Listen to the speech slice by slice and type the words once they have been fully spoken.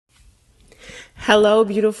Hello,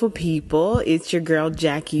 beautiful people. It's your girl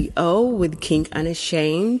Jackie O with Kink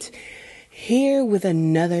Unashamed, here with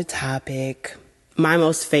another topic. My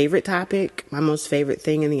most favorite topic, my most favorite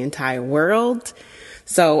thing in the entire world.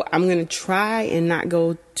 So I'm going to try and not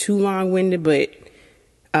go too long-winded, but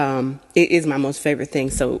it is my most favorite thing,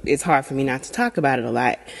 so it's hard for me not to talk about it a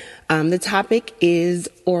lot. The topic is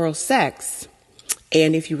oral sex.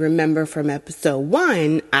 And if you remember from episode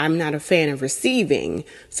 1, I'm not a fan of receiving.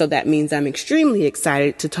 So that means I'm extremely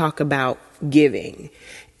excited to talk about giving.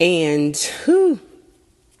 And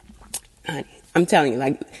I'm telling you,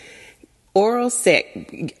 like, oral sex,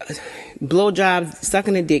 blowjobs,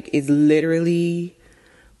 sucking a dick is literally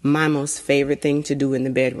my most favorite thing to do in the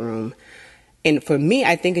bedroom. And for me,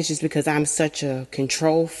 I think it's just because I'm such a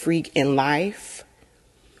control freak in life.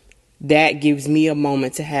 That gives me a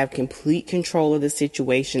moment to have complete control of the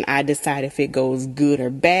situation. I decide if it goes good or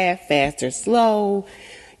bad, fast or slow,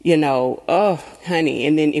 oh, honey.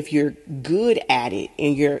 And then if you're good at it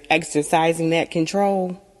and you're exercising that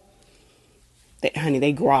control, honey,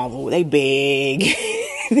 they grovel, they beg.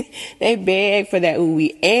 They beg for that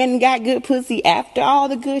ooey and got good pussy after all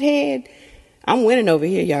the good head. I'm winning over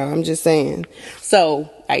here, y'all. I'm just saying.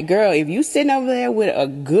 So, like, girl, if you sitting over there with a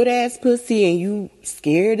good ass pussy and you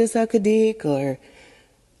scared to suck a dick or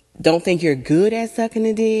don't think you're good at sucking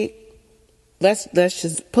a dick, let's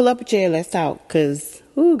just pull up a chair. Let's talk. Cause,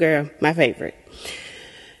 ooh, girl, my favorite.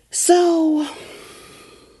 So,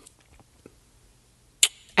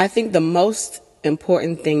 I think the most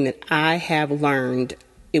important thing that I have learned,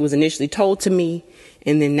 it was initially told to me,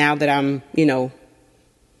 and then now that I'm,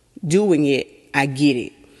 doing it, I get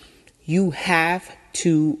it. You have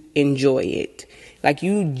to enjoy it. Like,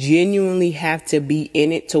 you genuinely have to be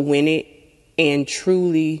in it to win it and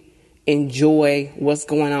truly enjoy what's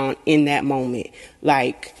going on in that moment.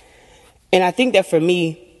 Like, and I think that for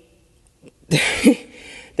me,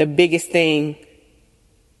 the biggest thing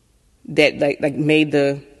that like made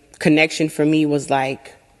the connection for me was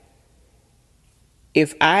like,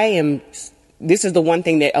 this is the one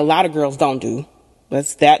thing that a lot of girls don't do.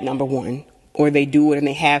 That's that number one. Or they do it and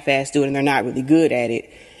they half-ass do it and they're not really good at it.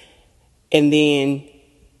 And then,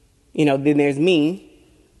 then there's me.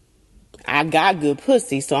 I got good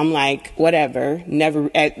pussy, so I'm like, whatever. Never,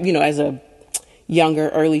 as a younger,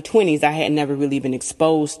 early 20s, I had never really been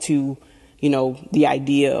exposed to, the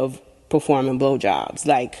idea of performing blowjobs.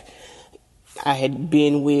 Like, I had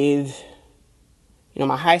been with,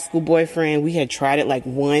 my high school boyfriend. We had tried it like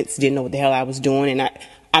once, didn't know what the hell I was doing, and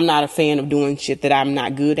I'm not a fan of doing shit that I'm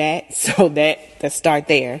not good at. So let's start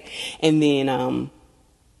there. And then,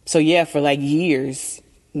 for like years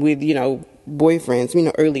with,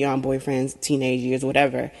 boyfriends, early on boyfriends, teenage years,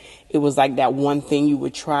 whatever, it was like that one thing you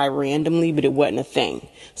would try randomly, but it wasn't a thing.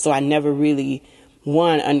 So I never really,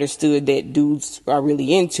 one, understood that dudes are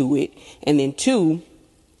really into it. And then two,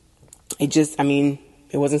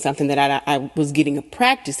 it wasn't something that I was getting a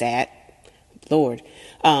practice at. Lord.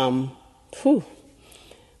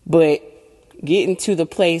 But getting to the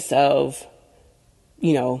place of,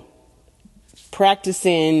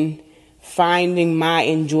 practicing, finding my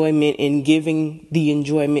enjoyment and giving the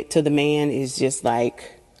enjoyment to the man is just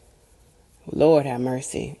like, Lord have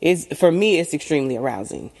mercy. For me, it's extremely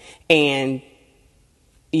arousing. And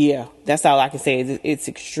yeah, that's all I can say is it's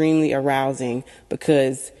extremely arousing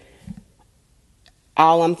because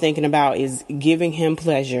all I'm thinking about is giving him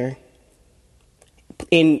pleasure.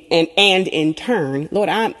 And in turn, Lord,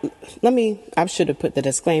 I should have put the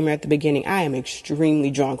disclaimer at the beginning. I am extremely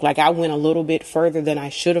drunk. Like, I went a little bit further than I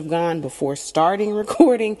should have gone before starting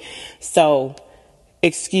recording. So,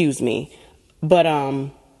 excuse me. But, I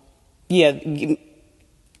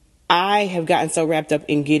have gotten so wrapped up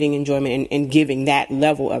in getting enjoyment and giving that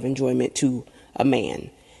level of enjoyment to a man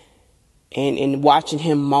and watching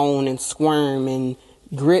him moan and squirm and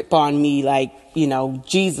grip on me like,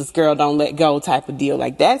 Jesus, girl, don't let go type of deal.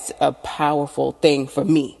 Like, that's a powerful thing for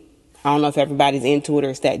me. I don't know if everybody's into it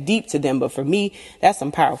or it's that deep to them, but for me, that's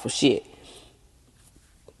some powerful shit.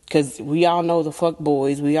 Because we all know the fuck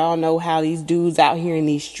boys. We all know how these dudes out here in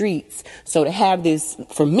these streets. So to have this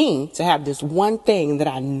one thing that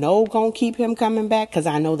I know gonna keep him coming back, because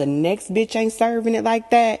I know the next bitch ain't serving it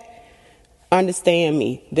like that. Understand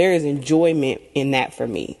me. There is enjoyment in that for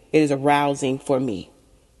me. It is arousing for me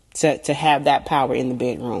to have that power in the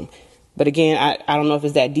bedroom. But again, I don't know if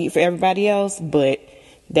it's that deep for everybody else, but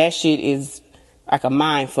that shit is like a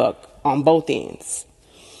mind fuck on both ends.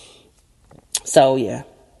 So yeah,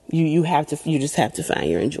 you just have to find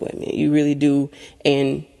your enjoyment. You really do.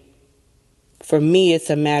 And for me, it's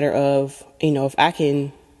a matter of, if I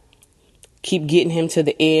can keep getting him to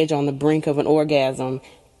the edge on the brink of an orgasm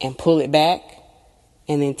and pull it back,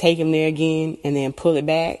 and then take him there again and then pull it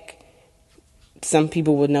back. Some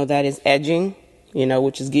people would know that is edging,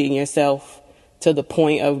 which is getting yourself to the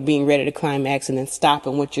point of being ready to climax and then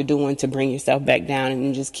stopping what you're doing to bring yourself back down, and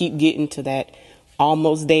then just keep getting to that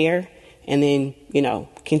almost there, and then,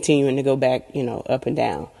 continuing to go back, up and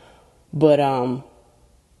down. But,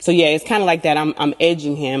 so yeah, it's kind of like that. I'm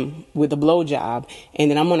edging him with a blowjob, and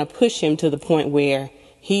then I'm going to push him to the point where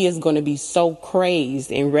he is going to be so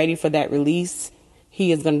crazed and ready for that release,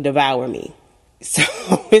 he is going to devour me. So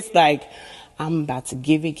it's like, I'm about to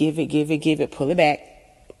give it, pull it back.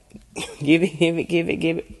 Give it,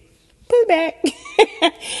 pull it back.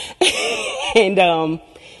 And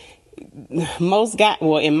most guys,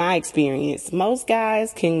 well, in my experience, most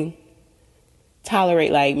guys can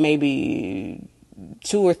tolerate like maybe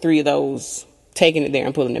 2 or 3 of those, taking it there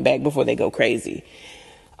and pulling it back before they go crazy.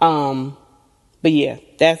 But yeah,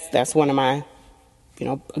 that's one of my,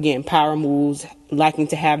 again, power moves, liking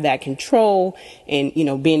to have that control and,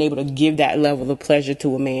 being able to give that level of pleasure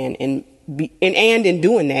to a man, and in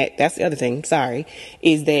doing that, that's the other thing,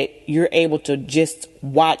 is that you're able to just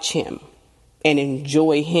watch him and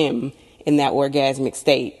enjoy him in that orgasmic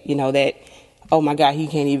state, that, oh my God, he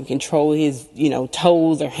can't even control his,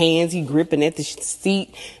 toes or hands. He gripping at the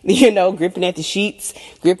seat, gripping at the sheets,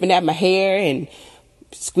 gripping at my hair and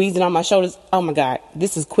squeezing on my shoulders. Oh my God,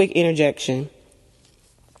 this is quick interjection.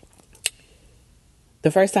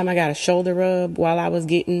 The first time I got a shoulder rub while I was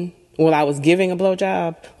giving a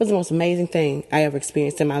blowjob was the most amazing thing I ever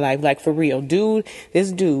experienced in my life. Like, for real.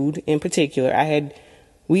 This dude in particular,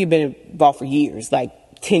 we had been involved for years, like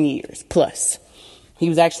 10 years plus. He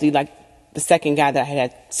was actually like the second guy that I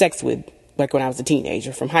had sex with, like when I was a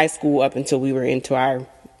teenager, from high school up until we were into our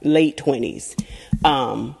late 20s.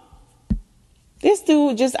 This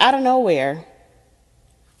dude just out of nowhere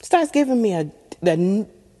starts giving me the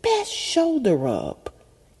best shoulder rub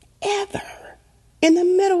ever in the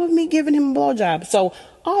middle of me giving him a blowjob. So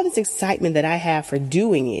all this excitement that I have for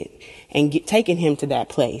doing it and taking him to that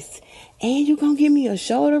place, and you gonna give me a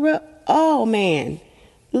shoulder rub? Oh man,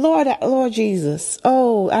 Lord Jesus.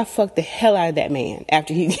 Oh, I fucked the hell out of that man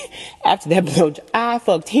after that blowjob. I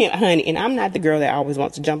fucked him, honey, and I'm not the girl that always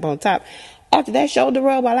wants to jump on top. After that shoulder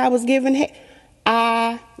rub while I was giving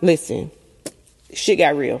listen, shit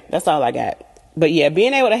got real. That's all I got. But yeah,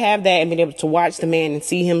 being able to have that and being able to watch the man and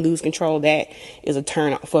see him lose control, that is a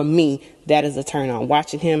turn on. For me, that is a turn on.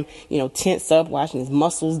 Watching him, tense up, watching his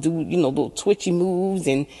muscles do, little twitchy moves,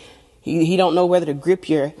 and he don't know whether to grip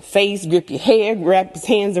your face, grip your hair, wrap his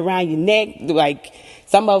hands around your neck. Like,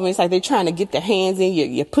 some of them, it's like they're trying to get their hands in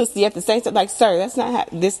your pussy at the same time. Like, sir, that's not how,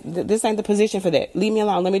 this ain't the position for that. Leave me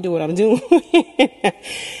alone. Let me do what I'm doing.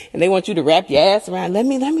 And they want you to wrap your ass around. Let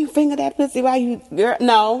me finger that pussy while you, girl.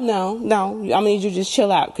 No. I mean, you just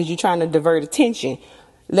chill out because you're trying to divert attention.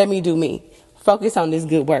 Let me do me. Focus on this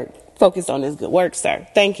good work. Sir.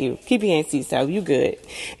 Thank you. Keep your hands to yourself. You good.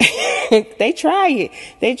 They try it.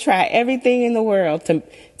 They try everything in the world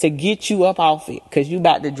to get you up off it, because you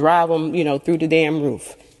about to drive them, through the damn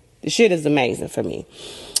roof. The shit is amazing for me.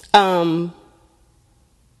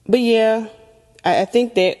 But yeah, I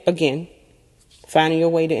think that, again, finding your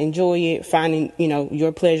way to enjoy it, finding,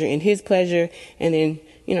 your pleasure in his pleasure, and then,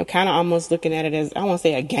 kind of almost looking at it as, I won't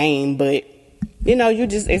say a game, but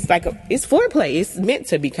it's like it's foreplay. It's meant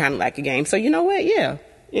to be kind of like a game. So you know what? Yeah,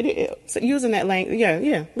 so using that language.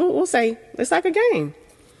 Yeah. We'll say it's like a game.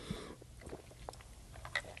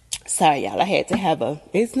 Sorry, y'all. I had to have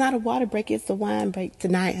it's not a water break. It's a wine break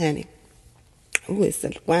tonight, honey. Ooh, it's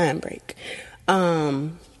a wine break.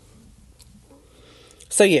 So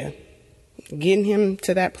yeah, getting him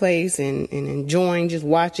to that place and enjoying just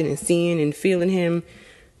watching and seeing and feeling him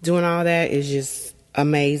doing all that is just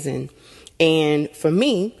amazing. And for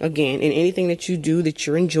me, again, in anything that you do that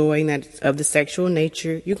you're enjoying that's of the sexual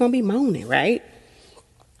nature, you're going to be moaning, right?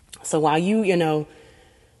 So while you,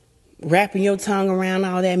 wrapping your tongue around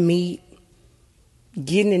all that meat,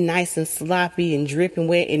 getting it nice and sloppy and dripping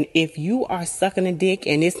wet, and if you are sucking a dick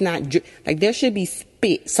and it's not, like, there should be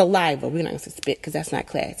saliva. We're not going to say spit because that's not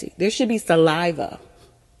classy. There should be saliva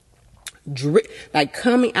like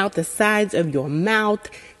coming out the sides of your mouth,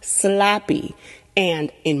 sloppy.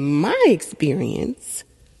 And in my experience,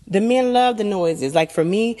 the men love the noises. Like, for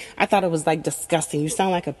me, I thought it was like disgusting. You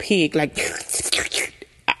sound like a pig. Like,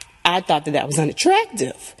 I thought that was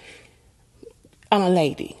unattractive on a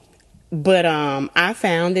lady. But I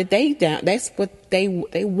found that that's what they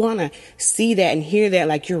want to see, that and hear that,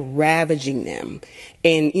 like you're ravaging them.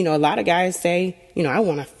 And, a lot of guys say, I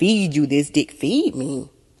want to feed you this dick. Feed me?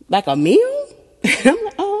 Like a meal? I'm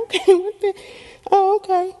like, oh, okay. Oh,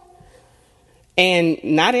 okay. And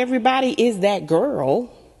not everybody is that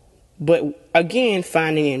girl. But again,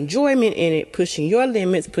 finding enjoyment in it, pushing your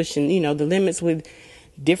limits, pushing, the limits with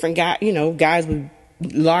different guys, guys with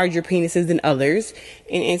larger penises than others,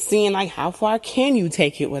 and seeing like how far can you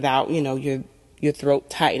take it without, your throat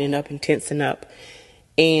tightening up and tensing up.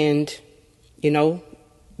 And,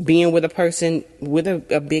 being with a person with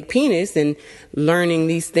a big penis and learning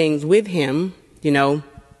these things with him, it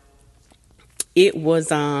was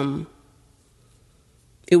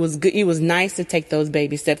good. It was nice to take those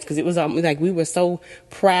baby steps, because it was like we were so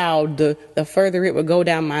proud. The further it would go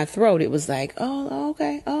down my throat, it was like, oh,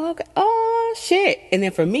 okay, oh, shit. And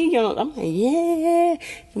then for me, I'm like, yeah,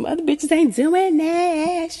 some other bitches ain't doing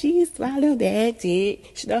that. She swallowed that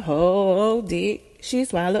dick. The whole dick. She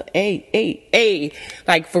swallowed, hey,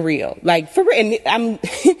 like for real. And I'm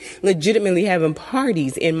legitimately having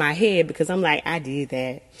parties in my head because I'm like, I did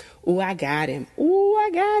that. Ooh, I got him.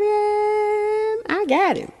 I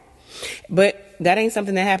got him. But that ain't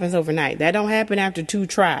something that happens overnight. That don't happen after 2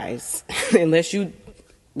 tries, unless you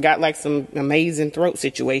got like some amazing throat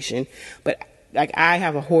situation. But like, I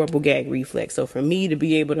have a horrible gag reflex. So for me to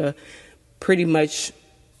be able to pretty much,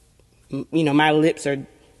 my lips are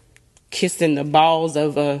kissing the balls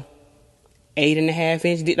of a 8.5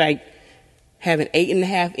 inch, like having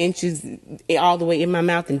 8.5 inches all the way in my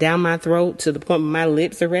mouth and down my throat to the point where my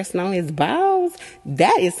lips are resting on his balls.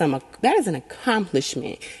 That is an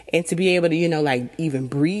accomplishment. And to be able to, like even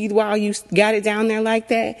breathe while you got it down there like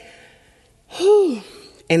that. Whew.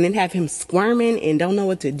 And then have him squirming and don't know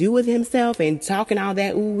what to do with himself and talking all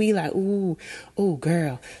that ooh wee, like ooh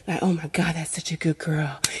girl, like oh my God, that's such a good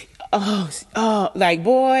girl. Oh, like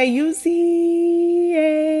boy, you see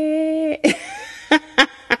it.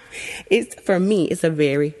 For me, it's a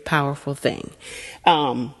very powerful thing.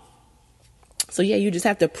 So yeah, you just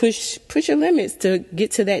have to push your limits to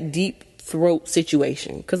get to that deep throat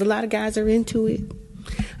situation, because a lot of guys are into it.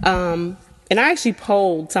 And I actually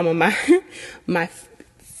polled some of my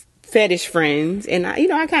fetish friends, and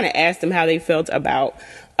I kind of asked them how they felt about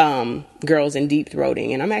girls in deep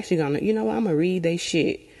throating. And I'm actually gonna, I'm gonna read they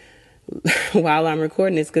shit while I'm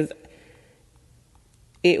recording this, because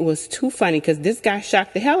it was too funny, because this guy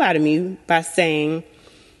shocked the hell out of me by saying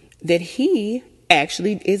that he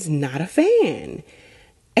actually is not a fan.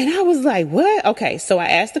 And I was like, what? Okay, so I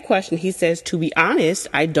asked the question. He says, to be honest,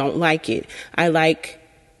 I don't like it. I like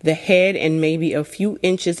the head and maybe a few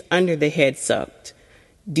inches under the head sucked.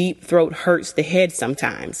 Deep throat hurts the head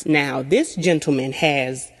sometimes. Now, this gentleman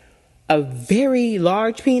has a very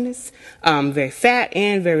large penis, very fat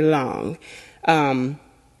and very long. And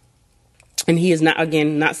he is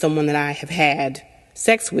not someone that I have had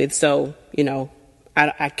sex with. So,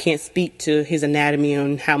 I can't speak to his anatomy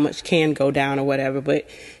on how much can go down or whatever. But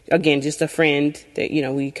again, just a friend that,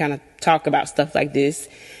 we kind of talk about stuff like this.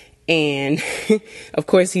 And of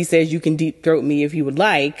course he says, you can deep throat me if you would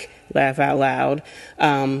like. Laugh out loud.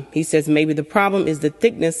 He says, maybe the problem is the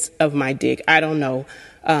thickness of my dick. I don't know.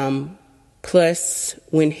 Plus,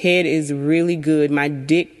 when head is really good, my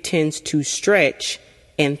dick tends to stretch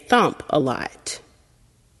and thump a lot.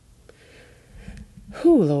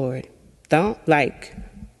 Whew, Lord. Oh,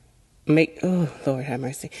 Lord have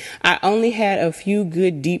mercy. I only had a few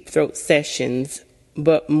good deep throat sessions,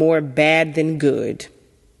 but more bad than good.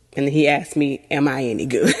 And then he asked me, am I any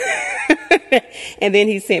good? And then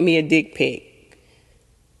he sent me a dick pic.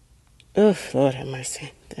 Oh, Lord have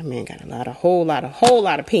mercy. That man got a whole lot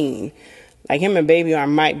of peen. Like, him and Baby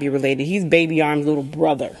Arm might be related. He's Baby Arm's little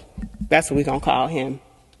brother. That's what we're going to call him.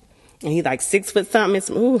 And he's like 6 foot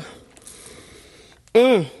something.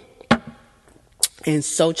 And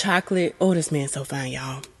so chocolate. Oh, this man's so fine,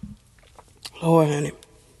 y'all. Lord, honey.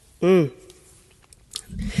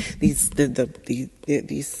 The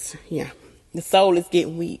soul is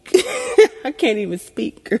getting weak. I can't even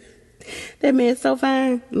speak. That man's so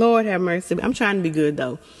fine. Lord have mercy. I'm trying to be good,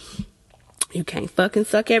 though. You can't fucking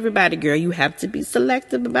suck everybody, girl. You have to be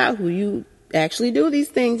selective about who you actually do these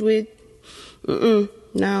things with.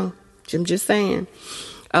 No, I'm just saying.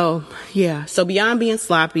 Oh, yeah. So beyond being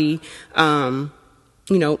sloppy, moaning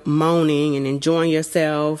and enjoying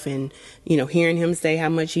yourself, and, hearing him say how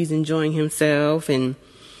much he's enjoying himself, and,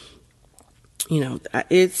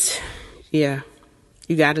 it's, yeah,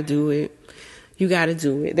 you got to do it. You got to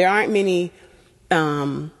do it. There aren't many,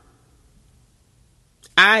 there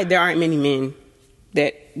aren't many men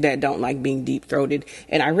that don't like being deep throated.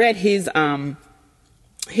 And I read his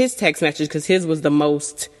text message, because his was the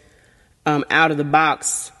most out of the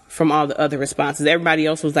box from all the other responses. Everybody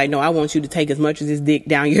else was like, no, I want you to take as much of this dick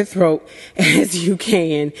down your throat as you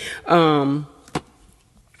can. So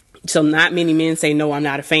not many men say, no, I'm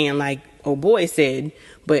not a fan. Like, old boy said,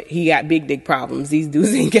 but he got big dick problems. These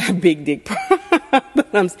dudes ain't got big dick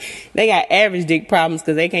problems. They got average dick problems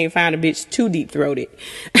because they can't find a bitch too deep throated.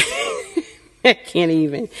 I can't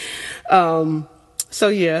even. So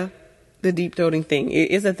yeah, the deep throating thing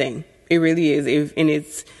is a thing. It really is. And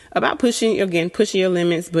it's about pushing your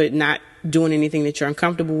limits, but not doing anything that you're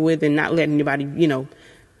uncomfortable with, and not letting anybody,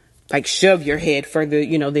 like shove your head further,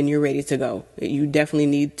 than you're ready to go. You definitely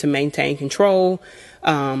need to maintain control,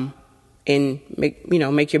 and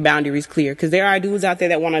make your boundaries clear. Cause there are dudes out there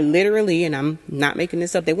that want to literally, and I'm not making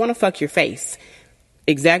this up, they want to fuck your face.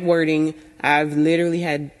 Exact wording. I've literally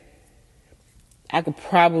I could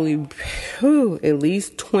probably, at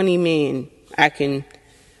least 20 men I can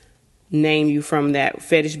name you from that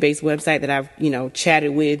fetish-based website that I've,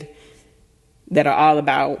 chatted with, that are all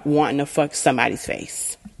about wanting to fuck somebody's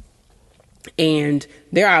face. And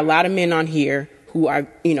there are a lot of men on here who are,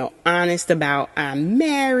 honest about, I'm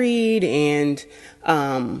married and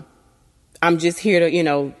I'm just here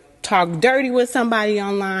to, talk dirty with somebody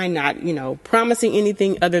online, not, promising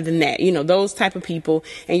anything other than that, those type of people.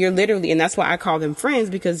 And you're literally, and that's why I call them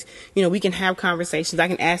friends, because, we can have conversations. I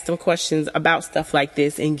can ask them questions about stuff like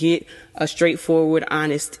this and get a straightforward,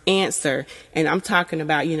 honest answer. And I'm talking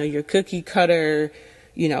about, your cookie cutter,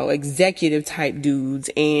 executive type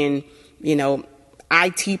dudes and,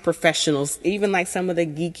 IT professionals, even like some of the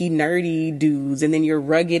geeky, nerdy dudes, and then your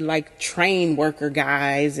rugged, like train worker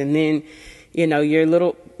guys, and then, your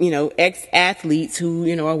little, ex-athletes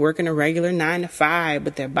who, are working a regular 9 to 5,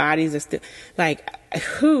 but their bodies are still like,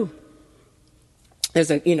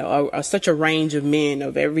 there's such a range of men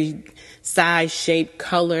of every size, shape,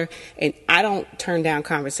 color. And I don't turn down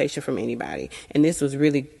conversation from anybody. And this was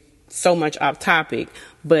really so much off topic,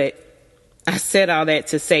 but I said all that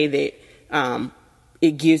to say that,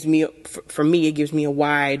 it gives me a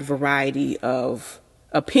wide variety of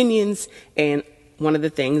opinions. And one of the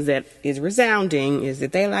things that is resounding is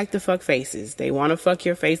that they like to fuck faces. They want to fuck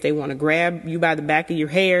your face. They want to grab you by the back of your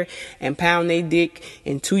hair and pound their dick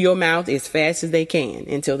into your mouth as fast as they can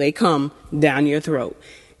until they come down your throat.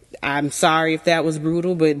 I'm sorry if that was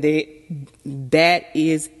brutal, but that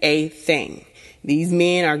is a thing. These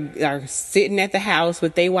men are sitting at the house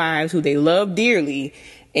with their wives who they love dearly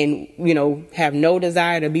and, have no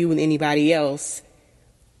desire to be with anybody else.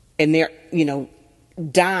 And they're,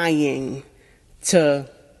 dying to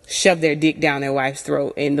shove their dick down their wife's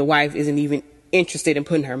throat, and the wife isn't even interested in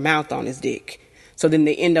putting her mouth on his dick. So then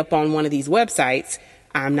they end up on one of these websites.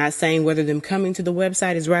 I'm not saying whether them coming to the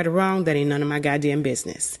website is right or wrong. That ain't none of my goddamn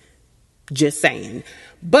business. Just saying.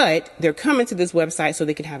 But they're coming to this website so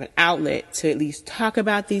they can have an outlet to at least talk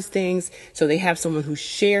about these things, so they have someone who's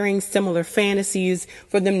sharing similar fantasies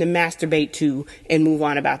for them to masturbate to and move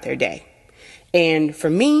on about their day. And for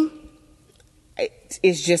me,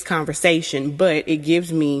 it's just conversation, but it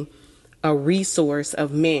gives me a resource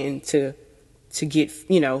of men to get,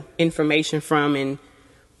 information from and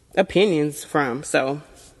opinions from. So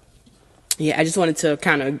yeah, I just wanted to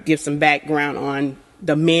kind of give some background on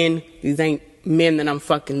the men. These ain't men that I'm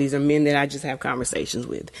fucking. These are men that I just have conversations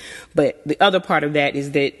with. But the other part of that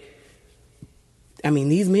is that,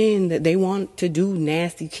 these men, that they want to do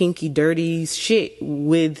nasty, kinky, dirty shit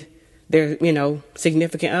with their,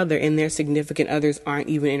 significant other, and their significant others aren't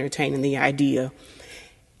even entertaining the idea.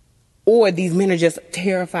 Or these men are just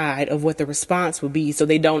terrified of what the response would be, so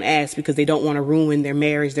they don't ask because they don't want to ruin their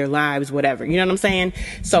marriage, their lives, whatever. You know what I'm saying?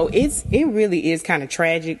 So it really is kind of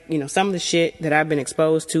tragic. Some of the shit that I've been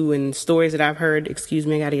exposed to and stories that I've heard. Excuse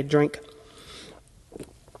me, I gotta get a drink.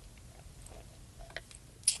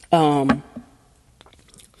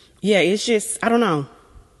 Yeah, it's just, I don't know.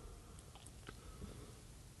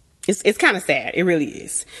 It's kind of sad. It really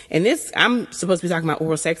is. And I'm supposed to be talking about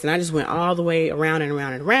oral sex, and I just went all the way around and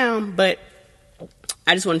around and around, but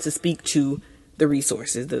I just wanted to speak to the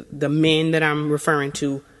resources. The men that I'm referring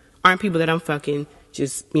to aren't people that I'm fucking,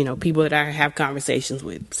 just, people that I have conversations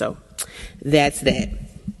with. So that's that.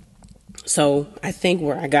 So I think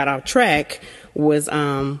where I got off track was,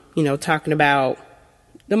 talking about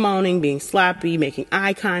the moaning, being sloppy, making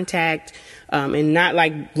eye contact, and not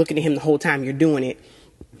like looking at him the whole time you're doing it.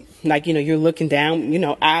 Like, you're looking down,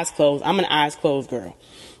 eyes closed. I'm an eyes closed girl.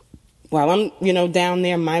 While I'm, down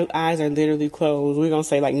there, my eyes are literally closed. We're going to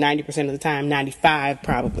say like 90% of the time, 95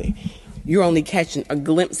 probably. You're only catching a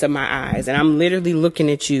glimpse of my eyes. And I'm literally looking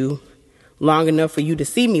at you long enough for you to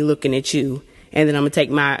see me looking at you. And then I'm going to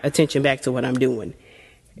take my attention back to what I'm doing.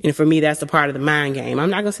 And for me, that's a part of the mind game.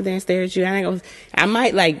 I'm not going to sit there and stare at you. I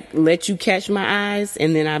might like let you catch my eyes.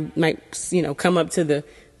 And then I might, come up to the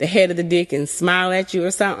head of the dick and smile at you or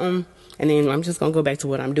something, and then I'm just gonna go back to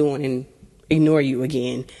what I'm doing and ignore you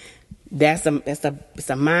again. it's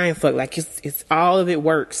a mind fuck. Like it's all of it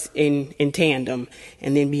works in tandem.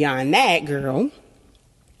 And then beyond that, girl,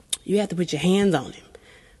 you have to put your hands on him.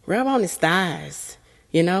 Rub on his thighs,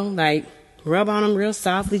 like rub on him real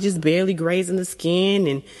softly, just barely grazing the skin.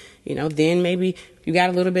 And, then maybe you got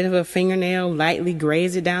a little bit of a fingernail, lightly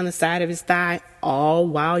graze it down the side of his thigh, all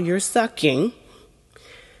while you're sucking.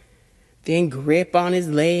 Then grip on his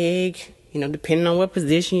leg, depending on what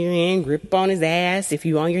position you're in, grip on his ass. If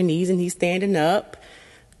you're on your knees and he's standing up,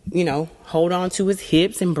 hold on to his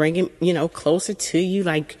hips and bring him, closer to you,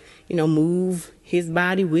 like, move his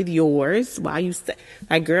body with yours while you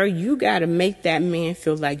like, girl, you got to make that man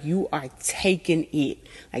feel like you are taking it.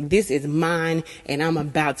 Like, this is mine and I'm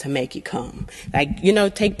about to make it come. Like,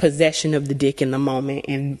 take possession of the dick in the moment.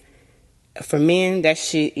 And for men, that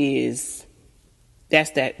shit is,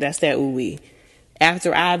 that's that ooey.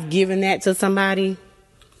 After I've given that to somebody,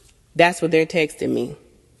 that's what they're texting me.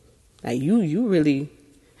 Like, you really,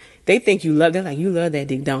 they think you love that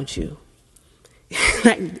dick, don't you?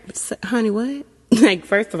 Like, honey, what? Like,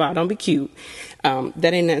 first of all, don't be cute.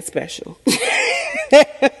 That ain't nothing special.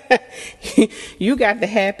 You got the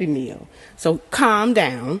Happy Meal. So calm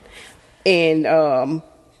down and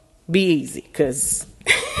be easy, because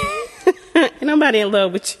ain't nobody in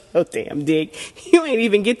love with your damn dick. You ain't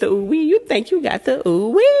even get the ooh-wee. You think you got the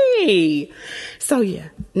ooh-wee. So, yeah,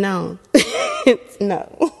 no.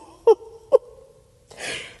 No.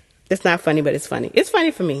 It's not funny, but it's funny. It's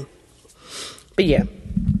funny for me. But, yeah.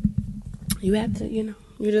 You have to, you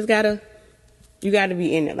just gotta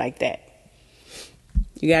be in it like that.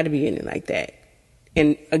 You gotta be in it like that.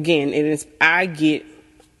 And again, I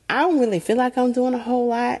don't really feel like I'm doing a whole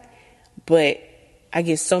lot, but I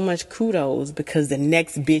get so much kudos because the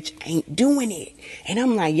next bitch ain't doing it. And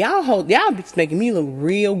I'm like, y'all bitches making me look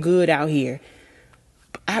real good out here.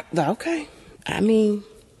 Okay. I mean,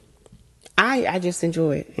 I just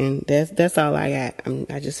enjoy it. And that's all I got.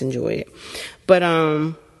 I just enjoy it. But,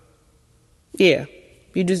 yeah,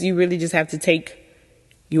 you really just have to take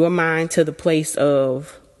your mind to the place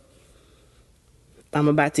of, I'm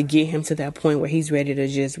about to get him to that point where he's ready to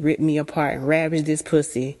just rip me apart and ravage this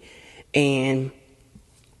pussy. And,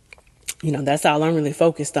 that's all I'm really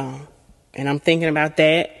focused on. And I'm thinking about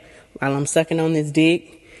that while I'm sucking on this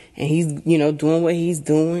dick. And he's, doing what he's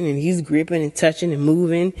doing. And he's gripping and touching and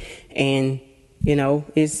moving. And,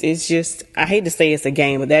 it's just, I hate to say it's a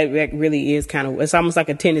game, but that really is it's almost like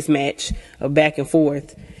a tennis match of back and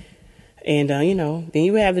forth. And, then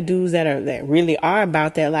you have the dudes that really are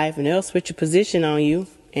about that life, and they'll switch a position on you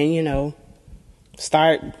and,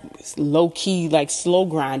 start low key, like slow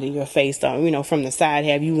grinding your face on, from the side,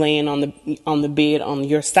 have you laying on the bed on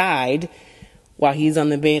your side while he's on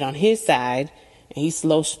the bed on his side, and he's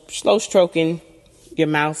slow stroking your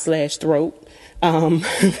mouth / throat.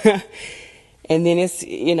 And then it's,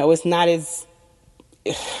 it's not as,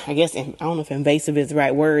 I guess, I don't know if invasive is the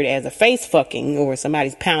right word, as a face fucking or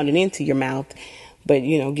somebody's pounding into your mouth, but,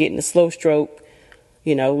 getting a slow stroke,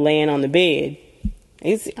 laying on the bed.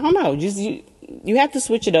 I don't know, just you have to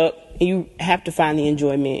switch it up. You have to find the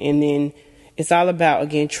enjoyment. And then it's all about,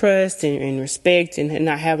 again, trust and respect, and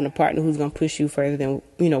not having a partner who's going to push you further than,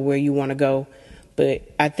 where you want to go. But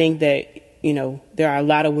I think that, there are a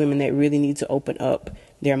lot of women that really need to open up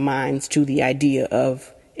their minds to the idea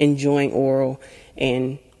of enjoying oral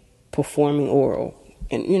and performing oral,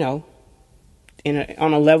 and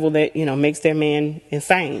on a level that makes their man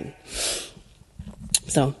insane.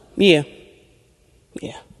 So yeah.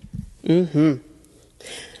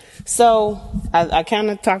 So I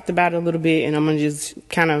kind of talked about it a little bit, and I'm gonna just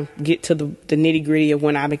kind of get to the nitty gritty of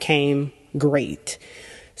when I became great.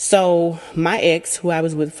 So my ex, who I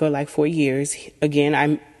was with for like 4 years,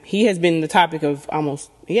 again, he has been the topic of almost,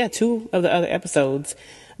 2 of the other episodes,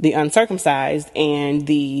 the uncircumcised and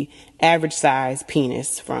the average size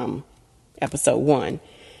penis from episode 1.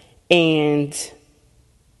 And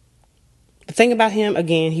the thing about him,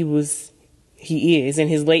 again, he is in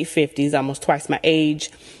his late 50s, almost twice my age.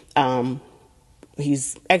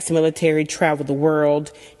 He's ex-military, traveled the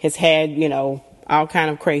world, has had, all kind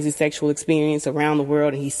of crazy sexual experience around the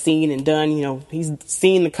world, and he's seen and done, he's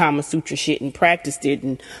seen the Kama Sutra shit and practiced it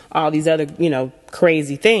and all these other,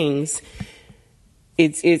 crazy things.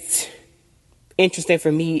 It's interesting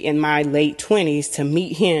for me in my late 20s to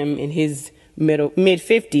meet him in his mid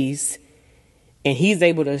 50s, and he's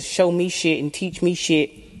able to show me shit and teach me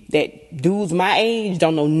shit that dudes my age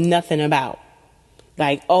don't know nothing about.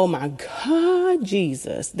 Like, oh my God,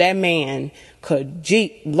 Jesus, that man could,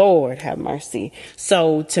 Lord have mercy.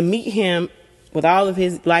 So to meet him with all of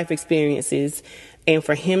his life experiences, and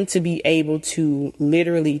for him to be able to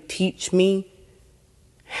literally teach me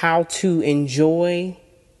how to enjoy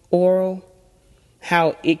oral,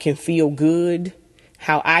 how it can feel good,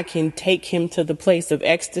 how I can take him to the place of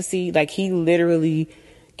ecstasy. Like, he literally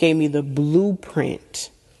gave me the blueprint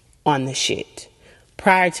on the shit.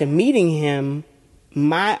 Prior to meeting him,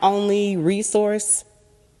 my only resource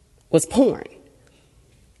was porn.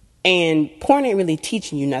 And porn ain't really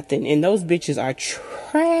teaching you nothing. And those bitches are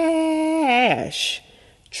trash.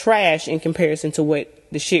 Trash in comparison to what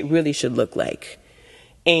the shit really should look like.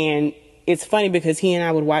 And it's funny because he and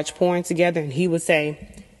I would watch porn together and he would say,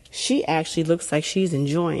 she actually looks like she's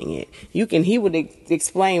enjoying it. He would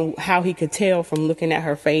explain how he could tell from looking at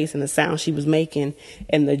her face and the sound she was making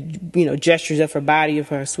and the, gestures of her body, of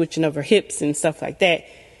her switching of her hips and stuff like that.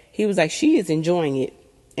 He was like, she is enjoying it.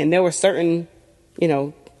 And there were certain,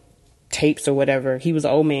 tapes or whatever. He was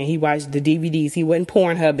an old man. He watched the DVDs. He wasn't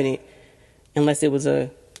Pornhubbing it unless it was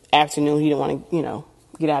a afternoon. He didn't want to,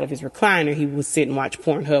 get out of his recliner. He would sit and watch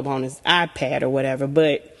Pornhub on his iPad or whatever.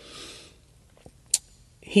 But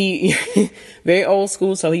he, very old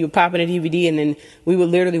school, so he would pop in a DVD and then we would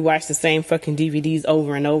literally watch the same fucking DVDs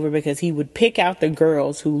over and over because he would pick out the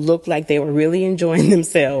girls who looked like they were really enjoying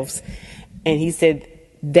themselves. And he said,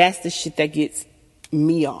 that's the shit that gets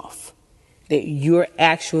me off. That you're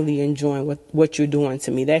actually enjoying what you're doing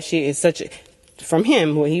to me. That shit is from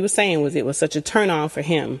him, what he was saying was it was such a turn on for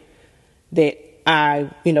him that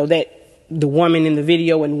that the woman in the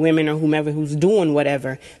video and women or whomever who's doing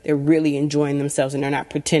whatever, they're really enjoying themselves and they're not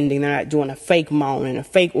pretending. They're not doing a fake moan and a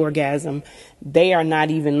fake orgasm. They are not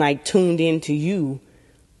even like tuned into you.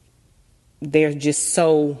 They're just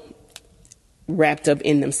so wrapped up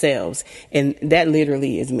in themselves. And that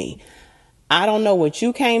literally is me. I don't know what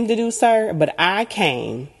you came to do, sir, but I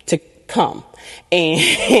came to come.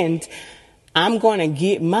 And I'm going to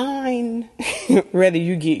get mine, whether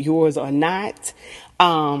you get yours or not.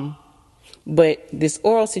 But this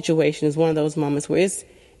oral situation is one of those moments where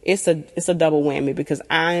it's a double whammy because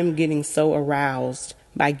I'm getting so aroused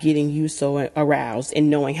by getting you so aroused and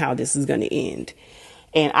knowing how this is going to end.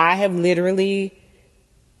 And I have literally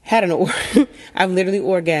I've literally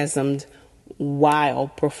orgasmed while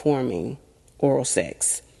performing oral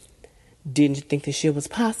sex. Didn't think this shit was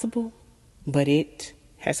possible, but it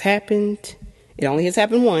has happened. It only has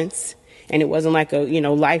happened once, and it wasn't like a,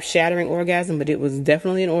 life-shattering orgasm, but it was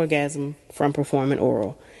definitely an orgasm from performing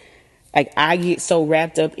oral. Like, I get so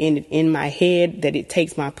wrapped up in my head that it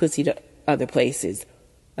takes my pussy to other places.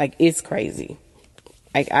 Like, it's crazy.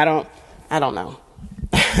 Like, I don't know.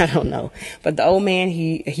 I don't know. But the old man,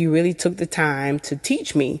 he really took the time to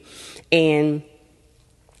teach me, and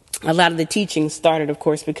a lot of the teaching started, of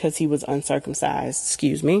course, because he was uncircumcised.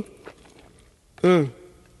 Excuse me.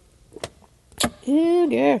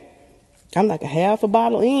 Yeah. I'm like a half a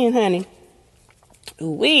bottle in, honey.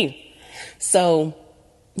 Ooh-wee. So,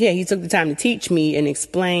 yeah, he took the time to teach me and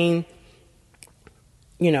explain,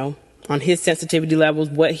 on his sensitivity levels,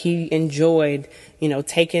 what he enjoyed,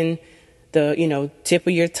 taking the, tip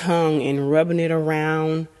of your tongue and rubbing it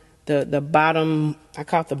around the bottom, I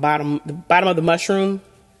call it the bottom of the mushroom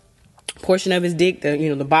portion of his dick,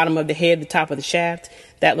 the bottom of the head, the top of the shaft,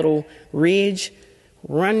 that little ridge.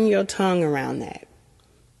 Run your tongue around that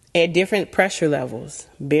at different pressure levels,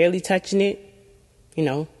 barely touching it, get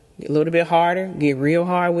a little bit harder, get real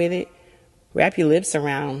hard with it. Wrap your lips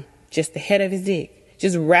around just the head of his dick.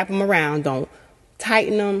 Just wrap them around. Don't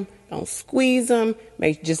tighten them. Don't squeeze them.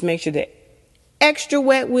 Just make sure they're extra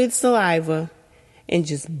wet with saliva and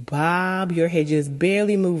just bob your head, just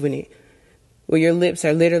barely moving it, where your lips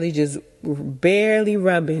are literally just barely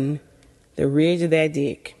rubbing the ridge of that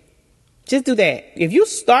dick. Just do that. If you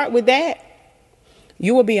start with that,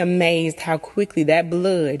 you will be amazed how quickly that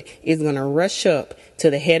blood is going to rush up to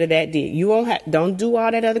the head of that dick. Don't do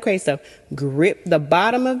all that other crazy stuff. Grip the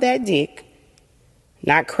bottom of that dick.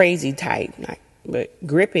 Not crazy tight, but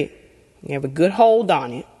grip it. You have a good hold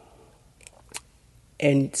on it.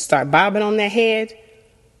 And start bobbing on that head.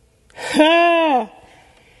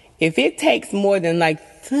 If it takes more than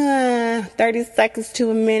 30 seconds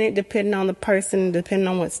to a minute, depending on the person, depending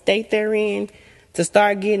on what state they're in, to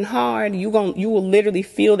start getting hard, you will literally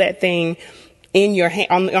feel that thing in your hand,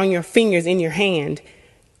 on your fingers in your hand,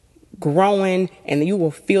 growing, and you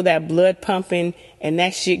will feel that blood pumping, and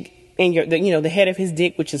that shit in the head of his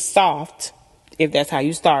dick, which is soft, if that's how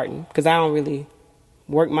you starting. Because I don't really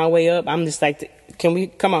work my way up. I'm just like,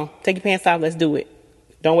 come on, take your pants off, let's do it.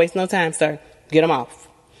 Don't waste no time, sir. Get them off.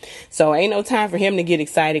 So ain't no time for him to get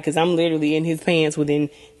excited because I'm literally in his pants within,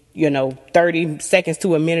 30 seconds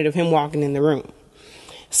to a minute of him walking in the room.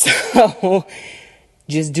 So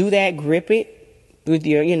just do that. Grip it with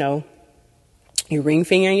your ring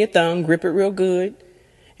finger and your thumb. Grip it real good.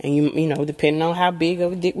 And you know, depending on how big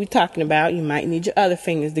of a dick we're talking about, you might need your other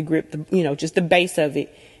fingers to grip the, you know, just the base of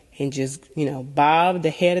it, and just, you know, bob the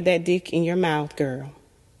head of that dick in your mouth, girl.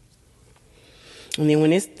 And then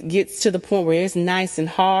when it gets to the point where it's nice and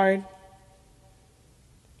hard,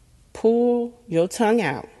 pull your tongue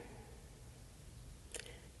out.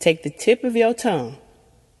 Take the tip of your tongue,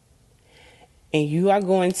 and you are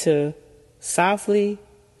going to softly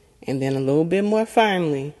and then a little bit more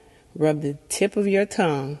firmly rub the tip of your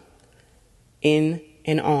tongue in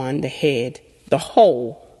and on the head, the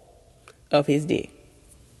whole of his dick.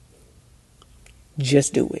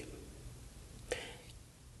 Just do it.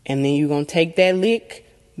 And then you're going to take that lick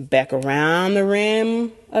back around the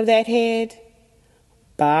rim of that head,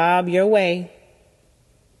 bob your way.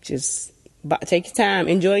 Just take your time,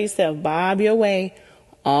 enjoy yourself, bob your way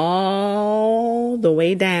all the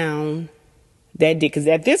way down that dick. Because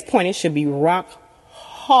at this point, it should be rock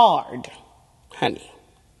hard, honey.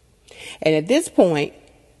 And at this point,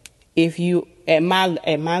 if you, at my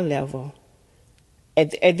level,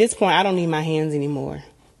 at this point, I don't need my hands anymore.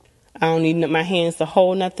 I don't need my hands to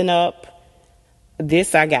hold nothing up.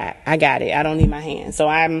 This I got it. I don't need my hands. So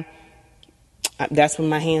that's when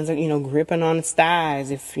my hands are, you know, gripping on his thighs.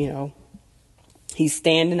 If, you know, he's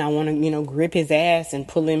standing, I want to, you know, grip his ass and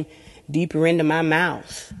pull him deeper into my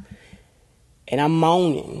mouth. And I'm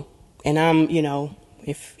moaning. And I'm, you know,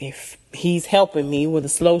 if he's helping me with a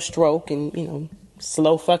slow stroke and, you know,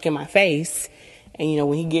 slow fucking my face. And, you know,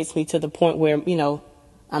 when he gets me to the point where, you know,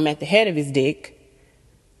 I'm at the head of his dick,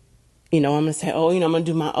 you know, I'm going to say, oh, you know, I'm going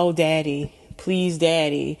to do my, oh, daddy, please,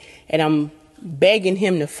 daddy. And I'm begging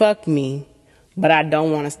him to fuck me, but I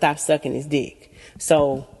don't want to stop sucking his dick.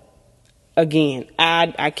 So, again,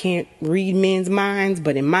 I can't read men's minds,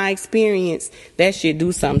 but in my experience, that shit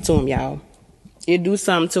do something to him, y'all. It do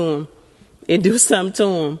something to him. It do something to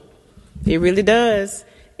him. It really does.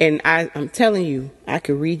 And I'm telling you, I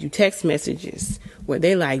could read you text messages where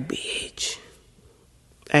they like, bitch,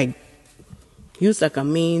 like, you suck a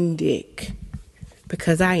mean dick,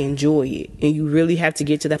 because I enjoy it. And you really have to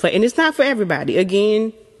get to that place. And it's not for everybody.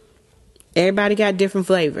 Again, everybody got different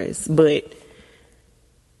flavors. But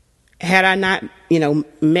had I not, you know,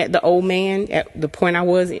 met the old man at the point I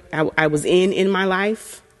was in my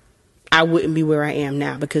life, I wouldn't be where I am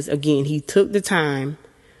now. Because again, he took the time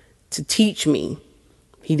to teach me.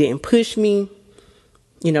 He didn't push me,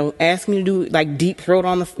 you know, ask me to do like deep throat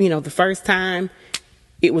on the, you know, the first time.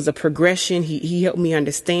 It was a progression. He helped me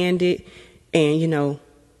understand it. And, you know,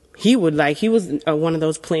 he was one of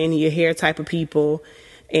those playing in your hair type of people,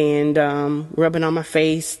 and rubbing on my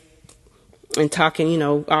face and talking, you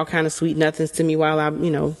know, all kind of sweet nothings to me while I'm,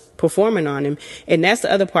 you know, performing on him. And that's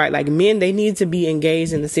the other part. Like, men, they need to be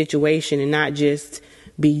engaged in the situation and not just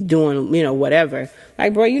be doing, you know, whatever.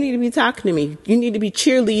 Like, bro, you need to be talking to me. You need to be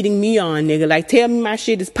cheerleading me on, nigga. Like, tell me my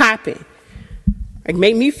shit is popping. Like,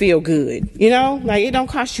 make me feel good, you know? Like, it don't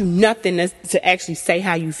cost you nothing to actually say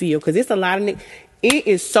how you feel. Because it's a lot of niggas. It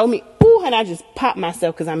is so many. Ooh, and I just popped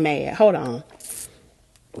myself because I'm mad. Hold on.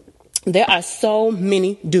 There are so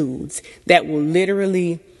many dudes that will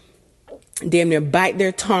literally damn near bite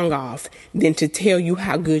their tongue off than to tell you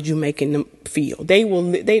how good you're making them feel.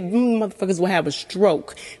 Motherfuckers will have a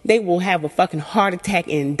stroke. They will have a fucking heart attack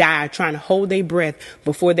and die trying to hold their breath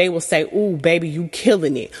before they will say, ooh, baby, you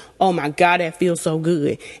killing it. Oh my God, that feels so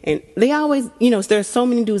good. And they always, you know, there's so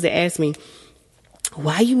many dudes that ask me,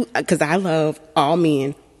 because I love all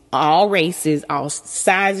men, all races, all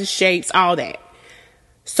sizes, shapes, all that.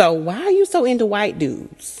 So why are you so into white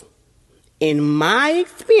dudes? In my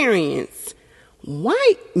experience,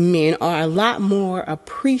 white men are a lot more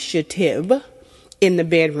appreciative in the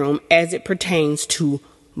bedroom as it pertains to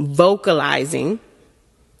vocalizing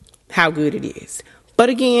how good it is. But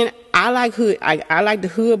again, I like the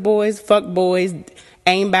hood boys, fuck boys,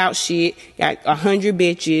 ain't about shit, got 100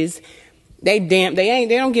 bitches. They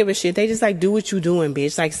don't give a shit. They just like, do what you doing,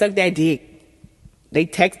 bitch. Like, suck that dick. They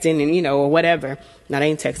texting and, you know, or whatever. Now, they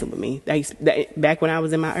ain't texting with me. Back when I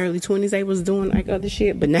was in my early 20s, they was doing like other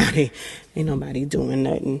shit. But now ain't nobody doing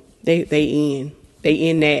nothing. They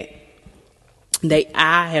in that.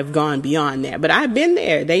 I have gone beyond that. But I've been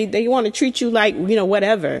there. They want to treat you like, you know,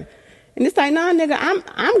 whatever. And it's like, nah, nigga,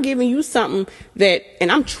 I'm giving you something that, and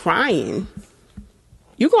I'm trying.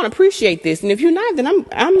 You're going to appreciate this. And if you're not, then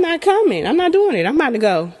I'm not coming. I'm not doing it. I'm about to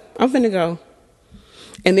go. I'm finna go.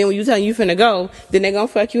 And then when you tell them you finna go, then they gonna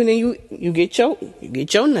fuck you, and then you get your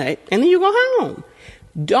nut, and then you go home.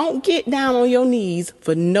 Don't get down on your knees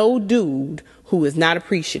for no dude who is not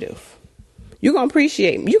appreciative. You're gonna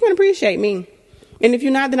appreciate me. And if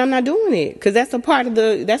you're not, then I'm not doing it. Cause that's the part of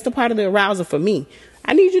the arousal for me.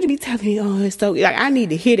 I need you to be telling me, oh, it's so, like, I need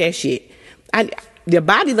to hear that shit. The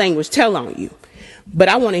body language tell on you, but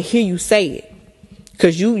I want to hear you say it.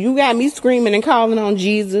 Cause you got me screaming and calling on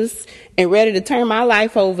Jesus and ready to turn my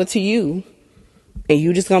life over to you. And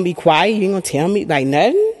you just gonna be quiet? You ain't gonna tell me like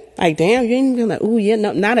nothing? Like, damn, you ain't gonna, ooh, yeah,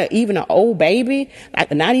 no, not even an old baby.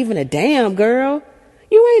 Like, not even a damn girl.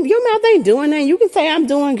 Your mouth ain't doing that. You can say I'm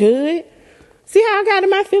doing good. See how I got in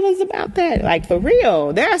my feelings about that? Like, for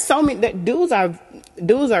real. There are so many, that dudes are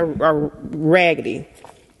raggedy.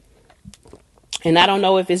 And I don't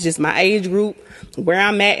know if it's just my age group, where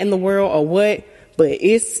I'm at in the world or what, but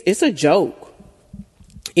it's a joke.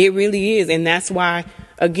 It really is. And that's why,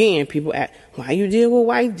 again, people ask, why you deal with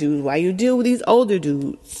white dudes? Why you deal with these older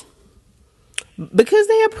dudes? Because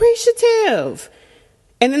they're appreciative.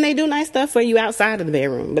 And then they do nice stuff for you outside of the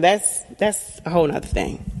bedroom. But that's a whole nother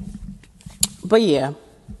thing. But yeah.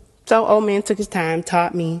 So old man took his time,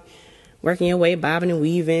 taught me, working your way, bobbing and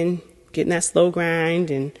weaving, getting that slow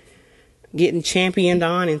grind and getting championed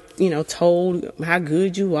on and, told how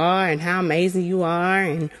good you are and how amazing you are.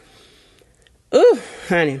 And, ooh,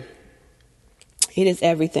 honey, it is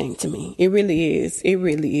everything to me. It really is. It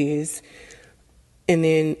really is. And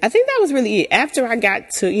then I think that was really it. After I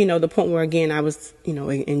got to, the point where, again, I was,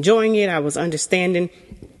 enjoying it. I was understanding,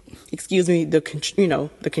 the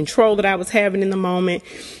control that I was having in the moment.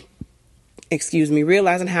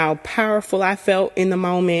 Realizing how powerful I felt in the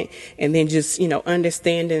moment. And then just,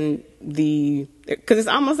 understanding because it's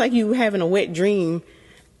almost like you having a wet dream,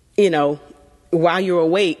 while you're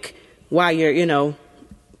awake, while you're,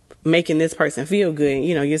 making this person feel good.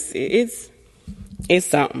 It's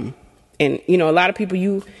something. And, a lot of people,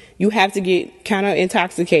 you have to get kind of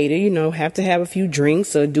intoxicated, have to have a few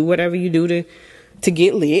drinks or do whatever you do to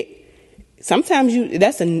get lit. Sometimes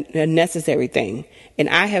that's a necessary thing. And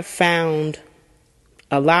I have found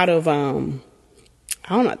a lot of,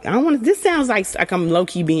 this sounds like I'm low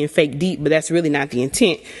key being fake deep, but that's really not the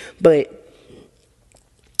intent. But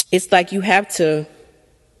it's like you have to,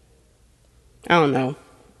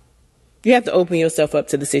 you have to open yourself up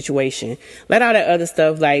to the situation. Let all that other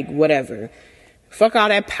stuff, like, whatever. Fuck all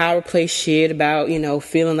that power play shit about,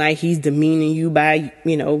 feeling like he's demeaning you by,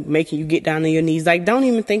 making you get down on your knees. Like, don't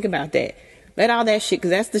even think about that. Let all that shit,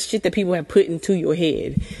 because that's the shit that people have put into your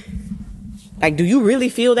head. Like, do you really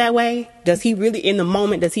feel that way? Does he really, in the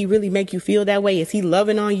moment, does he really make you feel that way? Is he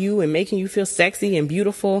loving on you and making you feel sexy and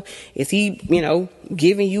beautiful? Is he,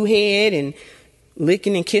 giving you head and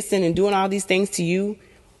licking and kissing and doing all these things to you?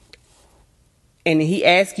 And he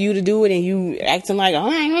asks you to do it and you acting like,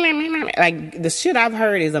 the shit I've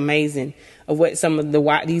heard is amazing of what some of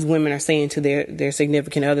these women are saying to their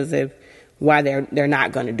significant others of why they're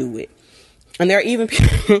not going to do it. And there's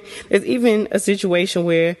even a situation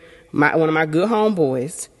where one of my good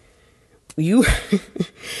homeboys,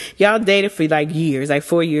 y'all dated for like years, like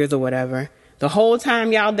 4 years or whatever. The whole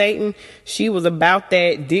time y'all dating, she was about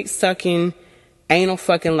that dick sucking, anal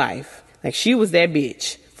fucking life. Like, she was that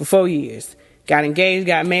bitch for 4 years. Got engaged,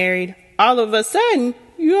 got married. All of a sudden,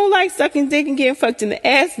 you don't like sucking dick and getting fucked in the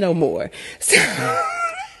ass no more. So,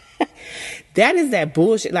 that is that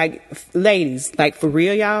bullshit. Like, ladies, like, for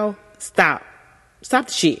real, y'all, stop the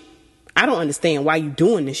shit. I don't understand why you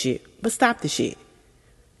doing this shit, but stop the shit.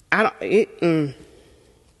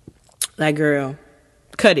 Like, girl,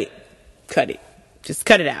 cut it. Just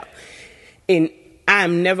cut it out. And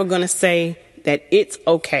I'm never gonna say that it's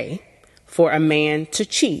okay for a man to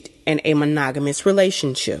cheat in a monogamous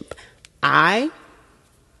relationship. I,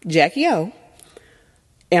 Jackie O,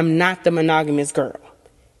 am not the monogamous girl.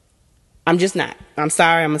 I'm just not. I'm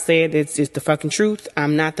sorry, I'm gonna say it. It's just the fucking truth.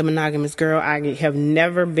 I'm not the monogamous girl. I have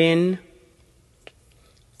never been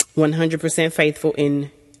 100% faithful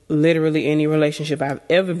in literally any relationship I've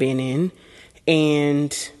ever been in.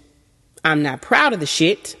 And I'm not proud of the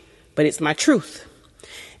shit, but it's my truth.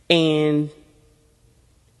 And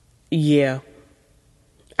yeah,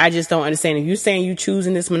 I just don't understand. If you're saying you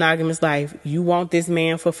choosing this monogamous life, you want this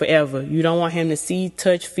man for forever. You don't want him to see,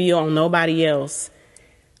 touch, feel on nobody else.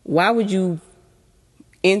 Why would you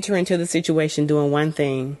enter into the situation doing one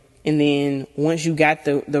thing, and then once you got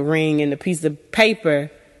the ring and the piece of paper,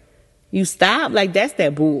 you stop? Like, that's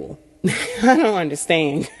that bull. I don't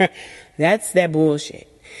understand. That's that bullshit.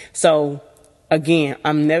 So, again,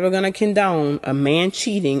 I'm never going to condone a man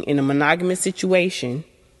cheating in a monogamous situation.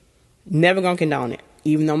 Never going to condone it.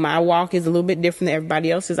 Even though my walk is a little bit different than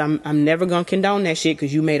everybody else's, I'm never going to condone that shit,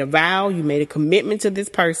 because you made a vow, you made a commitment to this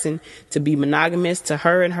person to be monogamous to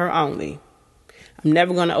her and her only. I'm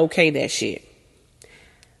never going to okay that shit.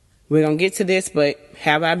 We're going to get to this, but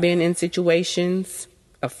have I been in situations,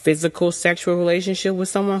 a physical sexual relationship with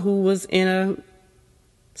someone who was in a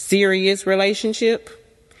serious relationship?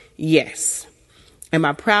 Yes. Am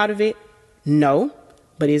I proud of it? No.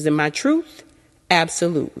 But is it my truth?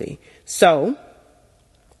 Absolutely. So,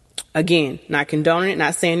 again, not condoning it,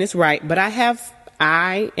 not saying it's right, but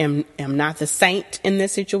I am not the saint in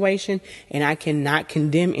this situation, and I cannot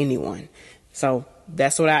condemn anyone. So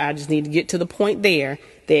that's what I just need to get to the point there,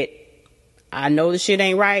 that I know the shit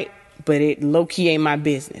ain't right, but it low-key ain't my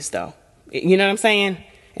business, though. You know what I'm saying?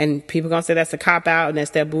 And people gonna say that's a cop-out and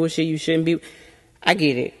that's that bullshit, you shouldn't be. I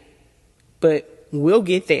get it. But we'll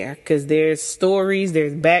get there, because there's stories,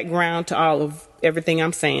 there's background to all of everything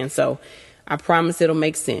I'm saying. So I promise it'll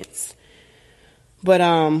make sense. But,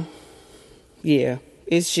 yeah,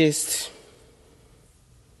 it's just,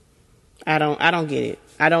 I don't get it.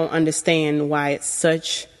 I don't understand why it's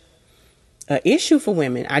such an issue for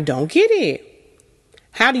women. I don't get it.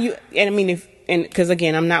 How do you, and I mean, because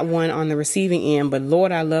again, I'm not one on the receiving end, but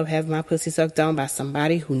Lord, I love having my pussy sucked on by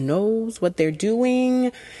somebody who knows what they're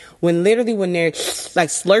doing. When they're like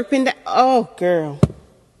slurping that, oh girl.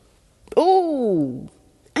 Ooh,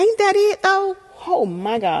 ain't that it though? Oh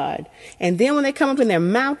my God. And then when they come up in their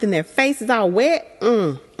mouth and their face is all wet,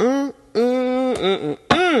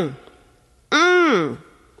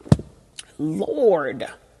 Lord.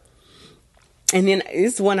 And then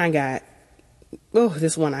this one I got,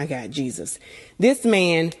 Jesus. This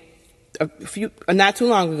man, not too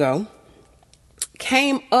long ago,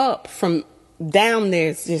 came up from down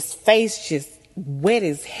there, his face just wet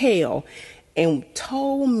as hell, and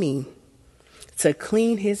told me to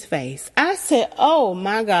clean his face. I said, oh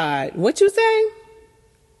my God, what you say?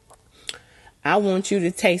 I want you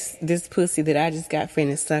to taste this pussy that I just got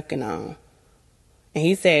finished sucking on. And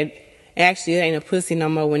he said, actually, it ain't a pussy no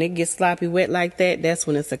more. When it gets sloppy wet like that, that's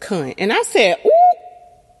when it's a cunt. And I said, ooh.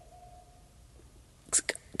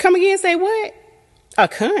 Come again, say what? A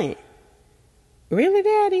cunt? Really,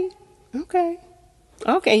 Daddy? Okay.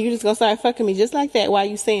 Okay, you just gonna start fucking me just like that while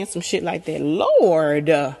you saying some shit like that. Lord.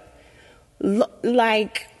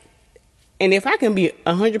 Like, and if I can be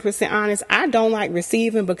 100% honest, I don't like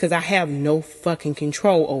receiving because I have no fucking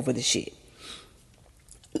control over the shit.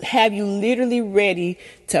 Have you literally ready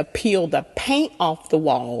to peel the paint off the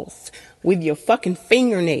walls with your fucking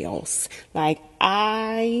fingernails? Like,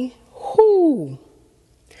 I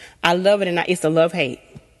love it, and it's a love-hate.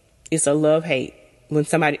 It's a love-hate when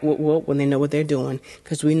somebody, when they know what they're doing.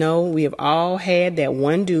 Because we know we have all had that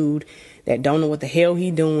one dude that don't know what the hell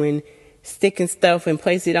he doing, sticking stuff in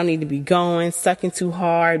places it don't need to be going, sucking too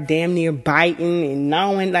hard, damn near biting and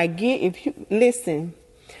gnawing. Like, listen,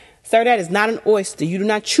 sir, that is not an oyster. You do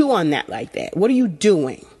not chew on that like that. What are you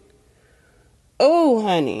doing? Oh,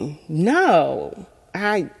 honey, no,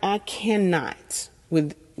 I cannot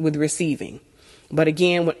with receiving. But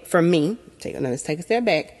again, for me, let's take a step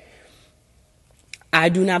back. I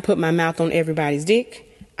do not put my mouth on everybody's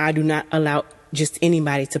dick. I do not allow just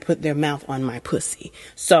anybody to put their mouth on my pussy.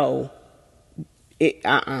 So,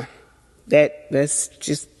 let's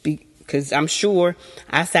just be, because I'm sure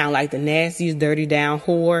I sound like the nastiest, dirty down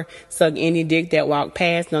whore, suck any dick that walked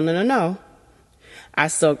past. No. I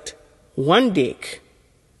sucked one dick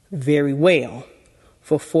very well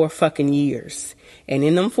for 4 fucking years. And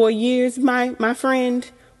in them 4 years, my friend,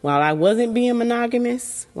 while I wasn't being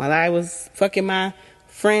monogamous, while I was fucking my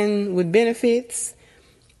friend with benefits,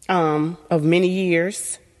 of many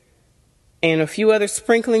years, and a few other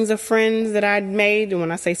sprinklings of friends that I'd made, and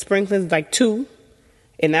when I say sprinklings, like 2,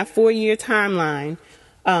 in that 4-year timeline,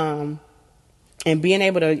 and being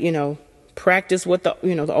able to, practice what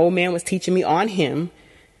the old man was teaching me on him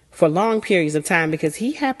for long periods of time, because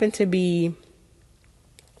he happened to be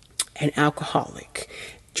an alcoholic,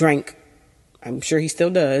 drank, I'm sure he still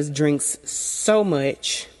does, drinks so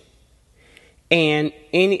much. And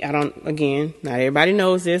not everybody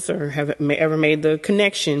knows this or have ever made the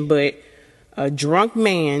connection, but a drunk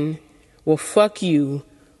man will fuck you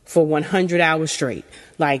for 100 hours straight.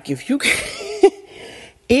 Like, if you,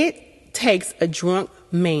 it takes a drunk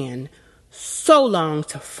man so long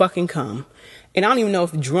to fucking come. And I don't even know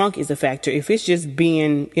if drunk is a factor, if it's just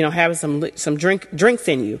being, having some drinks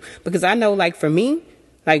in you. Because I know, like, for me,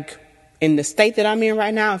 like, in the state that I'm in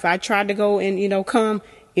right now, if I tried to go and, come,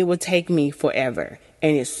 it would take me forever.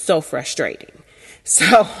 And it's so frustrating.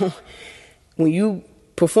 So, when you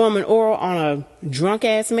perform an oral on a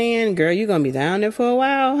drunk-ass man, girl, you're going to be down there for a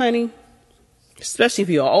while, honey. Especially if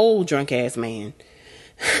you're an old drunk-ass man.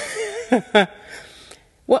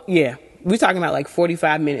 Well, yeah, we're talking about like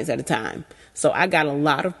 45 minutes at a time. So I got a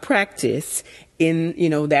lot of practice in,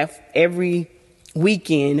 that every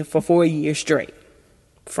weekend for 4 years straight.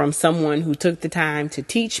 from someone who took the time to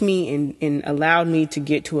teach me and allowed me to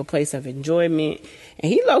get to a place of enjoyment.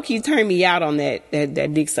 And he low-key turned me out on that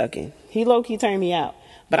dick sucking. He low-key turned me out.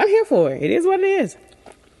 But I'm here for it. It is what it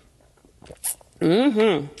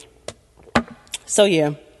is. So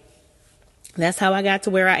yeah, that's how I got to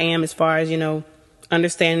where I am as far as,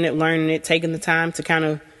 understanding it, learning it, taking the time to kind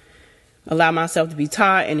of allow myself to be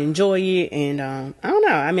taught and enjoy it. And I don't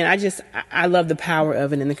know. I mean, I love the power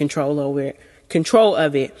of it and the control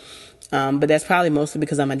of it. But that's probably mostly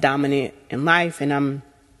because I'm a dominant in life and I'm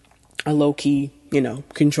a low-key,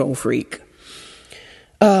 control freak.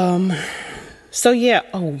 So yeah.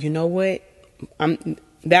 Oh, you know what?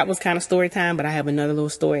 That was kind of story time, but I have another little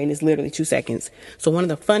story and it's literally 2 seconds. So one of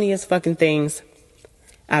the funniest fucking things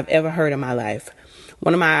I've ever heard in my life.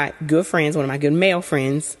 One of my good friends, one of my good male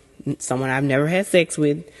friends, someone I've never had sex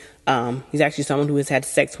with. He's actually someone who has had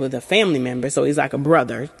sex with a family member. So he's like a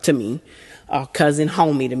brother to me, a cousin,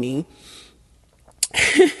 homie to me.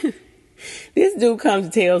 This dude comes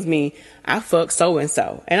and tells me I fucked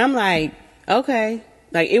so-and-so. And I'm like, okay.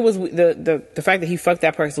 Like, it was the fact that he fucked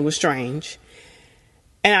that person was strange.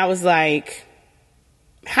 And I was like,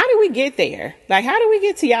 how did we get there? Like, how did we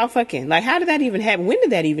get to y'all fucking? Like, how did that even happen? When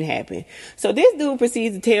did that even happen? So this dude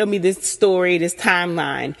proceeds to tell me this story, this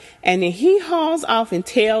timeline. And then he hauls off and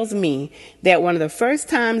tells me that one of the first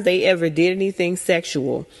times they ever did anything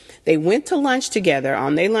sexual, they went to lunch together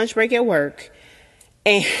on their lunch break at work.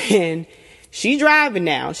 And she driving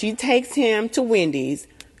now. She takes him to Wendy's,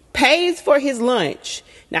 pays for his lunch.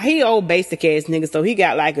 Now, he old basic ass nigga, so he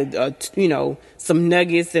got like some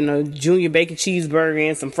nuggets and a junior bacon cheeseburger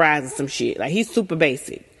and some fries and some shit. Like, he's super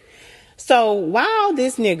basic. So while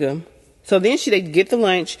this nigga, so then they get the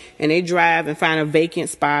lunch and they drive and find a vacant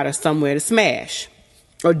spot or somewhere to smash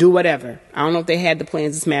or do whatever. I don't know if they had the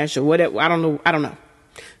plans to smash or whatever. I don't know.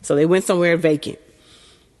 So they went somewhere vacant.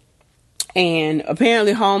 And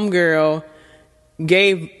apparently homegirl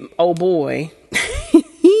gave old boy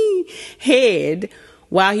head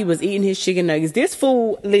while he was eating his chicken nuggets. This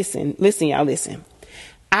fool, listen, y'all, listen.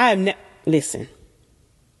 Listen.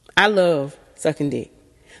 I love sucking dick.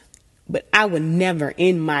 But I would never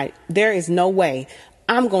there is no way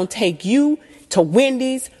I'm going to take you to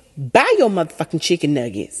Wendy's, buy your motherfucking chicken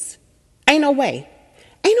nuggets. Ain't no way.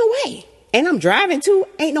 And I'm driving too.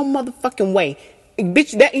 Ain't no motherfucking way.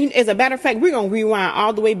 Bitch, as a matter of fact, we're going to rewind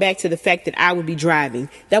all the way back to the fact that I would be driving.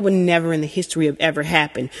 That would never in the history of ever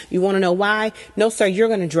happen. You want to know why? No, sir, you're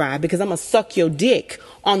going to drive because I'm going to suck your dick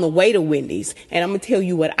on the way to Wendy's. And I'm going to tell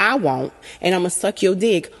you what I want. And I'm going to suck your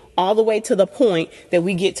dick all the way to the point that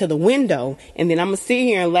we get to the window. And then I'm going to sit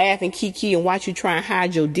here and laugh and kiki and watch you try and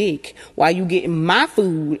hide your dick while you getting my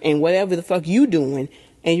food and whatever the fuck you doing.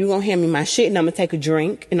 And you're going to hand me my shit and I'm going to take a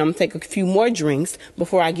drink and I'm going to take a few more drinks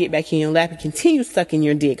before I get back in your lap and continue sucking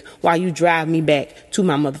your dick while you drive me back to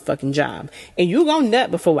my motherfucking job. And you're going to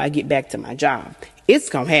nut before I get back to my job. It's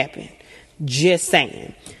going to happen. Just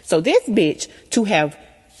saying. So this bitch to have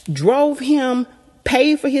drove him,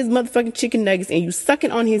 paid for his motherfucking chicken nuggets and you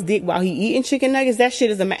sucking on his dick while he eating chicken nuggets, that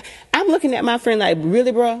shit is I'm looking at my friend like,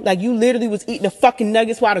 really, bro? Like, you literally was eating the fucking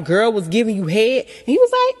nuggets while the girl was giving you head? And he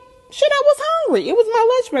was like, shit, I was hungry. It was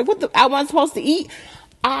my lunch break. I wasn't supposed to eat.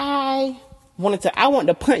 I wanted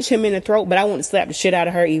to punch him in the throat, but I wanted to slap the shit out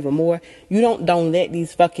of her even more. You don't let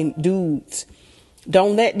these fucking dudes,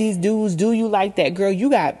 don't let these dudes do you like that, girl. You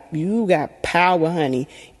got power, honey.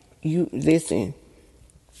 You listen.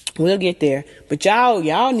 We'll get there. But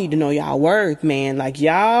y'all need to know y'all worth, man. Like,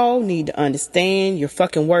 y'all need to understand your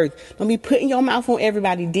fucking worth. Don't be putting your mouth on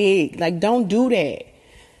everybody's dick. Like, don't do that.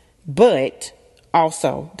 But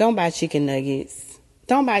also, don't buy chicken nuggets.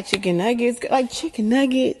 Don't buy chicken nuggets. Like, chicken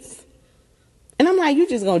nuggets. And I'm like, you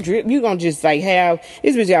just gonna drip. You gonna just like have,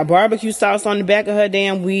 this bitch got barbecue sauce on the back of her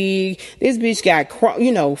damn wig. This bitch got,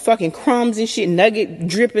 fucking crumbs and shit, nugget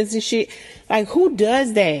drippings and shit. Like, who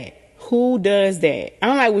does that? Who does that?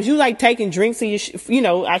 I'm like, was you like taking drinks of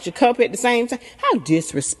your, out your cup at the same time? How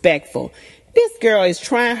disrespectful. This girl is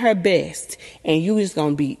trying her best and you just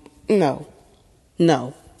gonna be, no.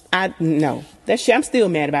 That shit, I'm still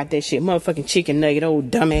mad about that shit. Motherfucking chicken nugget,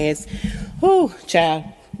 old dumbass. Oh, child,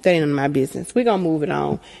 that ain't none of my business. We're gonna move it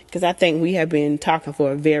on because I think we have been talking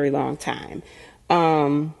for a very long time.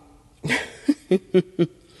 The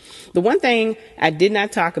one thing I did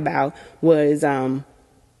not talk about was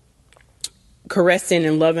caressing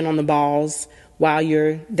and loving on the balls while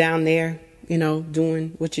you're down there,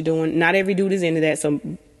 doing what you're doing. Not every dude is into that, so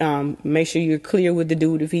make sure you're clear with the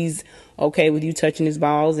dude if he's okay with you touching his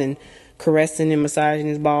balls and caressing and massaging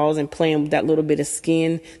his balls and playing with that little bit of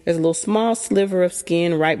skin. There's a little small sliver of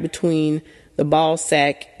skin right between the ball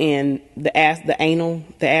sack and the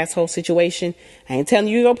asshole situation. I ain't telling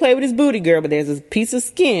you you're gonna play with his booty, girl, but there's a piece of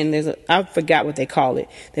skin. I forgot what they call it.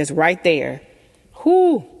 That's right there.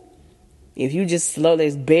 Whoo. If you just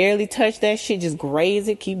slowly, barely touch that shit, just graze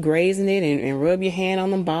it, keep grazing it, and rub your hand on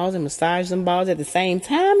them balls and massage them balls at the same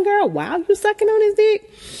time, girl, while you sucking on his dick.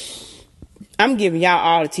 I'm giving y'all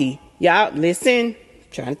all the tea. Y'all, listen,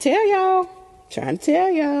 trying to tell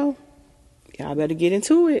y'all. Y'all better get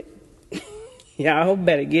into it. Y'all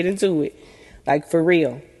better get into it. Like, for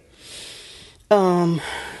real.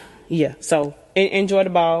 Yeah, so enjoy the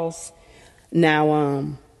balls.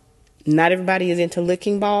 Now, not everybody is into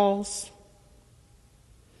licking balls.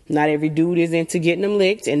 Not every dude is into getting them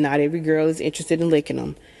licked, and not every girl is interested in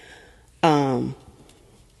licking them.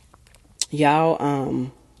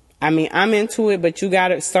 Y'all, I mean, I'm into it, but you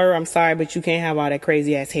gotta, sir, I'm sorry, but you can't have all that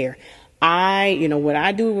crazy ass hair. What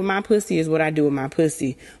I do with my pussy is what I do with my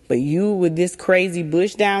pussy. But you with this crazy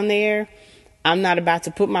bush down there, I'm not about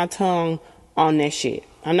to put my tongue on that shit.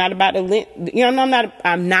 I'm not about to lick,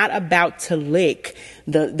 I'm not about to lick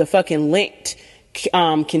the fucking licked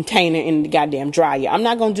container in the goddamn dryer. I'm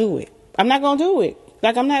not gonna do it. I'm not gonna do it.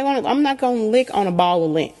 Like, I'm not gonna lick on a ball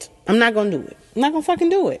of lint. I'm not gonna do it. I'm not gonna fucking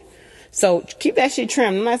do it. So keep that shit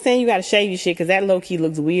trimmed. I'm not saying you gotta shave your shit, because that low-key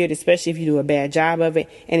looks weird, especially if you do a bad job of it.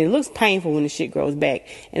 And it looks painful when the shit grows back.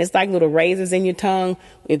 And it's like little razors in your tongue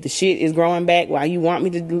if the shit is growing back while you want me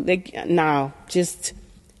to lick. No, just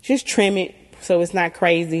trim it so it's not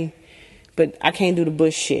crazy. But I can't do the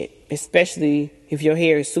bush shit, especially if your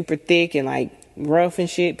hair is super thick and like rough and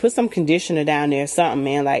shit. Put some conditioner down there or something,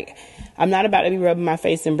 man. Like, I'm not about to be rubbing my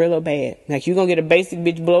face in Brillo bad. Like, you gonna get a basic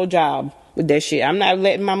bitch blow job with that shit. I'm not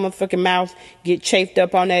letting my motherfucking mouth get chafed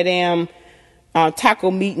up on that damn taco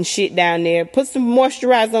meat and shit down there. Put some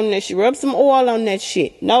moisturizer on that shit. Rub some oil on that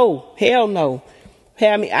shit. No, hell no.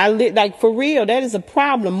 Like, for real, that is a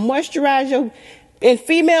problem. Moisturize your, and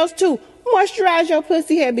females too, moisturize your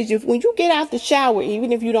pussy hair, bitch. When you get out the shower,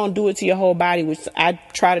 even if you don't do it to your whole body, which I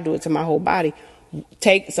try to do it to my whole body,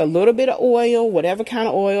 take a little bit of oil, whatever kind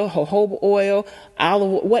of oil, jojoba oil,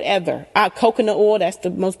 olive, whatever. Coconut oil, that's the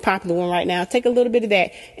most popular one right now. Take a little bit of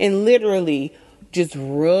that and literally just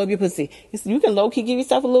rub your pussy. You can low-key give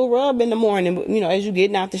yourself a little rub in the morning, as you're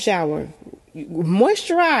getting out the shower.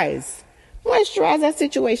 Moisturize that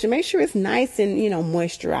situation. Make sure it's nice and,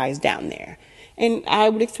 moisturized down there. And I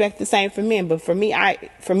would expect the same for men. But for me,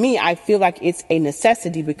 I feel like it's a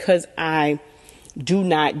necessity, because I do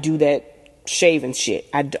not do that shaving shit.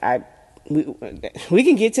 We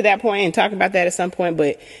can get to that point and talk about that at some point,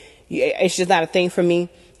 but it's just not a thing for me.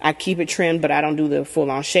 I keep it trimmed, but I don't do the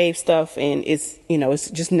full-on shave stuff. And it's, it's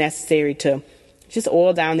just necessary to just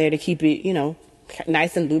oil down there to keep it,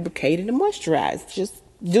 nice and lubricated and moisturized. Just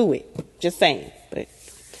do it. Just saying. But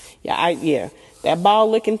yeah, that ball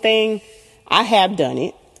licking thing, I have done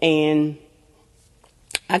it, and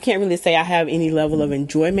I can't really say I have any level of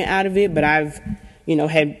enjoyment out of it, but I've,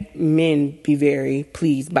 had men be very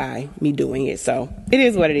pleased by me doing it. So it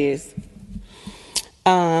is what it is.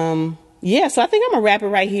 Yeah, so I think I'm gonna wrap it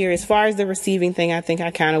right here. As far as the receiving thing, I think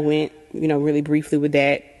I kind of went, really briefly with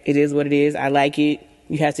that. It is what it is. I like it.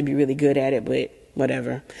 You have to be really good at it, but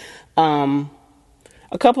whatever. We're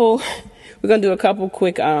gonna do a couple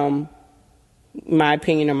quick, my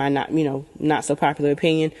opinion, or my not so popular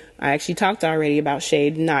opinion. I actually talked already about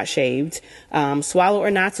shaved, not shaved, swallow or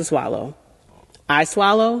not to swallow. I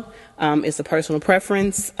swallow. It's a personal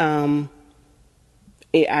preference. I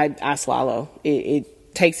swallow.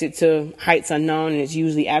 It takes it to heights unknown, and it's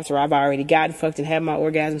usually after I've already gotten fucked and had my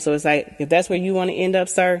orgasm. So it's like, if that's where you want to end up,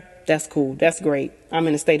 sir, that's cool. That's great. I'm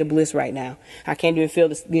in a state of bliss right now. I can't even feel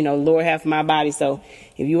the, lower half of my body. So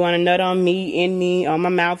if you want to nut on me, in me, on my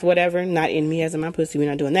mouth, whatever, not in me as in my pussy, we're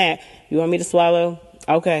not doing that. You want me to swallow?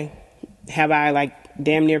 Okay. Have I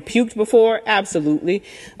damn near puked before? Absolutely.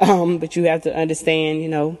 But you have to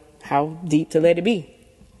understand, how deep to let it be.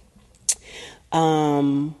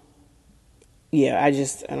 Yeah, I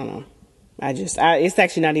don't know. It's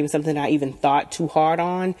actually not even something I even thought too hard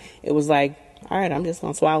on. It was like, all right, I'm just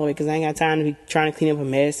going to swallow it, because I ain't got time to be trying to clean up a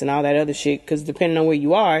mess and all that other shit. Because depending on where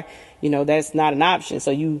you are, that's not an option.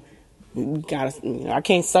 So you gotta, I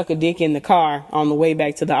can't suck a dick in the car on the way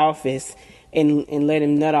back to the office and let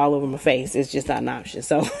him nut all over my face. It's just not an option.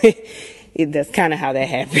 So that's kind of how that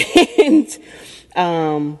happened.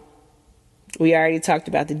 We already talked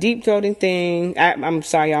about the deep throating thing. I'm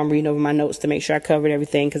sorry, y'all, I'm reading over my notes to make sure I covered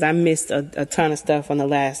everything, because I missed a ton of stuff on the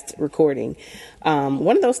last recording.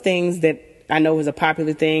 One of those things that I know was a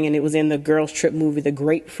popular thing, and it was in the Girls Trip movie, The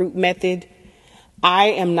Grapefruit Method. I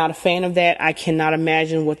am not a fan of that. I cannot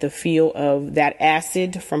imagine what the feel of that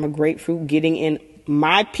acid from a grapefruit getting in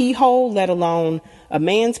my pee hole, let alone a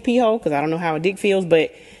man's pee hole, because I don't know how a dick feels,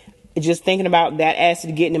 but just thinking about that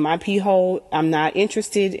acid getting in my pee hole, I'm not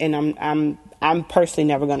interested, and I'm personally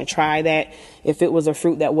never going to try that. If it was a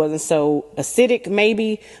fruit that wasn't so acidic,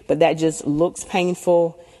 maybe, but that just looks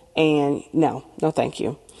painful, and no thank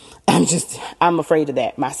you. I'm afraid of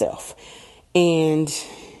that myself. And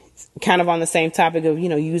kind of on the same topic of,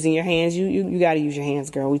 using your hands, you got to use your hands,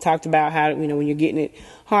 girl. We talked about how, when you're getting it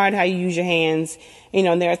hard, how you use your hands,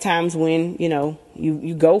 and there are times when,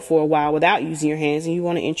 you go for a while without using your hands, and you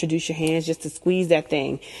want to introduce your hands just to squeeze that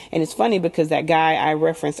thing. And it's funny because that guy I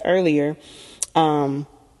referenced earlier,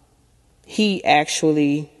 he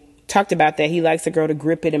actually talked about that. He likes a girl to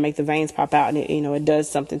grip it and make the veins pop out, and it does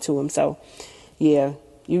something to him. So yeah.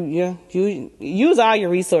 You use all your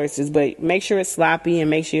resources, but make sure it's sloppy and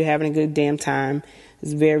make sure you're having a good damn time.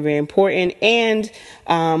 It's very, very important. And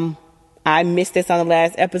I missed this on the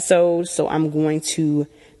last episode, so I'm going to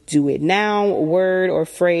do it now. Word or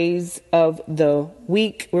phrase of the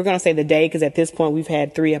week. We're going to say the day because at this point we've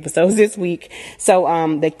had 3 episodes this week. So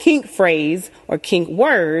the kink phrase or kink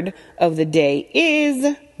word of the day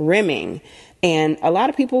is rimming. And a lot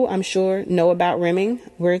of people, I'm sure, know about rimming.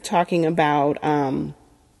 We're talking about...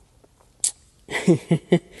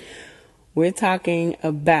 we're talking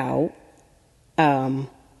about, I'm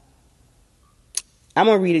going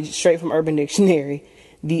to read it straight from Urban Dictionary.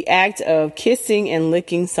 The act of kissing and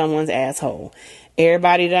licking someone's asshole.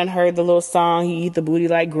 Everybody done heard the little song, he eat the booty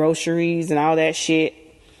like groceries and all that shit.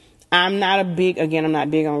 I'm not big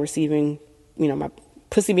on receiving, my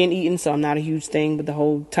pussy being eaten, so I'm not a huge thing, but the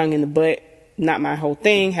whole tongue in the butt, not my whole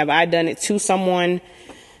thing. Have I done it to someone?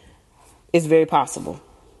 It's very possible.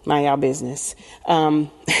 Mind y'all business. And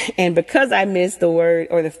because I missed the word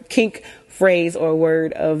or the kink phrase or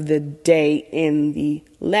word of the day in the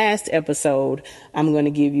last episode, I'm going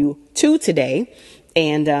to give you 2 today.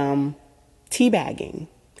 And teabagging.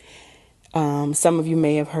 Some of you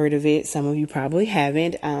may have heard of it. Some of you probably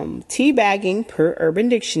haven't. Teabagging, per Urban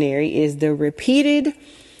Dictionary, is the repeated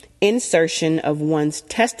insertion of one's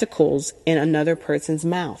testicles in another person's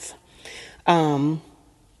mouth.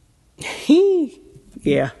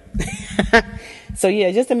 Yeah. So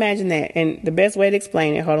yeah, just imagine that. And the best way to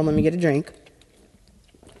explain it, hold on, let me get a drink,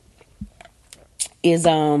 is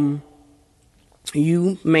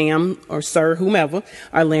you, ma'am or sir, whomever,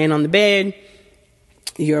 are laying on the bed.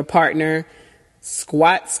 Your partner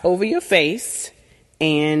squats over your face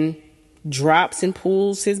and drops and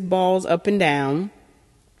pulls his balls up and down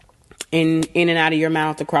in and out of your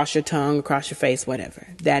mouth, across your tongue, across your face, whatever.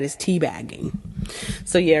 That is teabagging.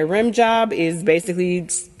 So yeah, rim job is basically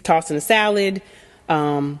tossing a salad.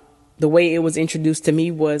 The way it was introduced to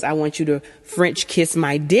me was, I want you to French kiss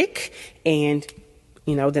my dick. And,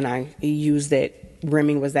 then I used that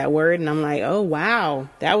rimming was that word. And I'm like, oh, wow,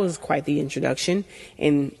 that was quite the introduction.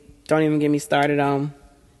 And don't even get me started on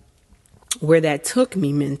where that took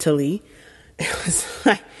me mentally. It was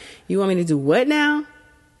like, you want me to do what now?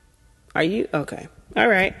 Are you? Okay. All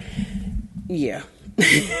right. Yeah.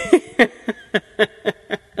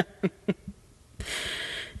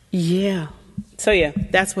 Yeah. So yeah,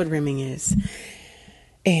 that's what rimming is.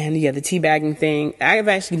 And yeah, the teabagging thing. I've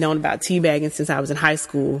actually known about teabagging since I was in high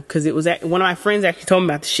school, because it was one of my friends actually told me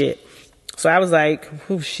about the shit. So I was like,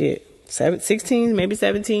 oh shit, 16, maybe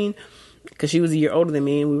 17, because she was a year older than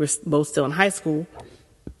me and we were both still in high school.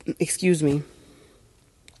 Excuse me.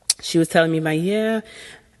 She was telling me about, yeah,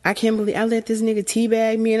 I can't believe I let this nigga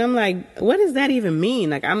teabag me. And I'm like, what does that even mean?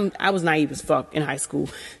 Like, I was naive as fuck in high school.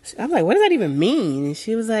 I'm like, what does that even mean? And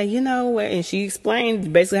she was like, and she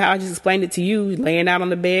explained basically how I just explained it to you. Laying out on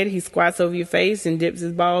the bed, he squats over your face and dips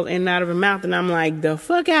his balls in and out of her mouth. And I'm like, the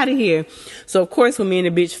fuck out of here. So of course, when me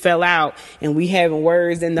and the bitch fell out and we having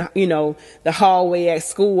words in the, the hallway at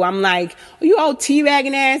school, I'm like, oh, you old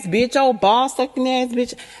teabagging ass bitch, old ball sucking ass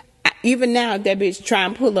bitch. Even now, if that bitch try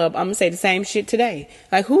and pull up, I'm gonna say the same shit today.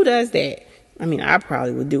 Like, who does that? I mean, I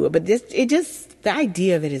probably would do it, but the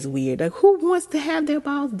idea of it is weird. Like, who wants to have their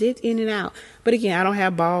balls dipped in and out? But again, I don't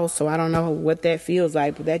have balls, so I don't know what that feels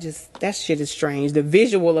like, but that shit is strange. The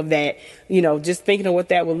visual of that, just thinking of what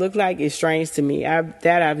that would look like is strange to me.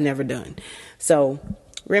 I've never done. So,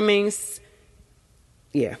 rimmings,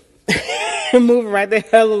 yeah. Moving right the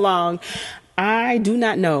hell along. I do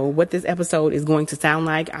not know what this episode is going to sound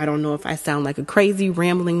like. I don't know if I sound like a crazy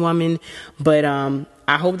rambling woman, but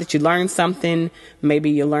I hope that you learned something.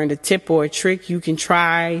 Maybe you learned a tip or a trick you can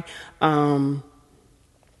try.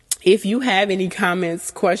 If you have any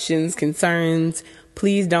comments, questions, concerns,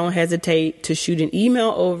 please don't hesitate to shoot an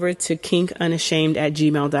email over to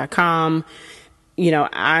kinkunashamed@gmail.com.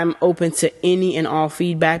 I'm open to any and all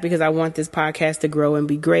feedback because I want this podcast to grow and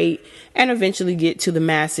be great and eventually get to the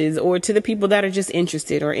masses or to the people that are just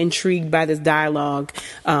interested or intrigued by this dialogue.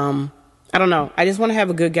 I don't know. I just want to have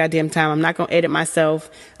a good goddamn time. I'm not going to edit myself.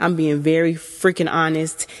 I'm being very freaking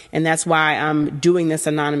honest. And that's why I'm doing this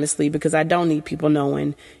anonymously, because I don't need people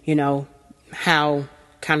knowing, how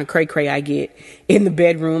kind of cray-cray I get in the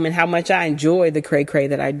bedroom and how much I enjoy the cray-cray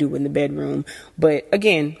that I do in the bedroom. But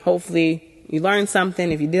again, hopefully you learned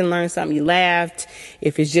something. If you didn't learn something, you laughed.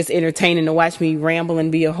 If it's just entertaining to watch me ramble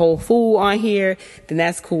and be a whole fool on here, then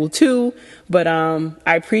that's cool too. But I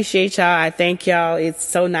appreciate y'all. I thank y'all. It's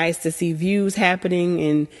so nice to see views happening,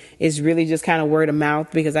 and it's really just kind of word of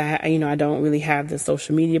mouth because I don't really have the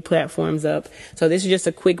social media platforms up. So this is just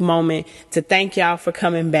a quick moment to thank y'all for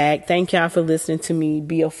coming back. Thank y'all for listening to me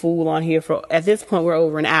be a fool on here for, at this point, we're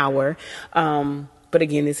over an hour. But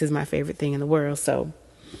again, this is my favorite thing in the world. So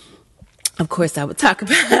of course I would talk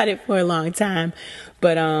about it for a long time,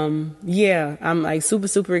 but, yeah, I'm like super,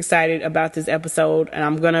 super excited about this episode, and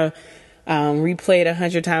I'm going to, replay it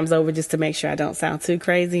 100 times over just to make sure I don't sound too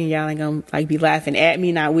crazy and y'all ain't gonna like be laughing at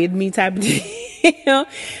me, not with me type of deal.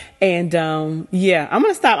 And, yeah, I'm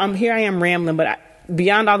going to stop. I am rambling, but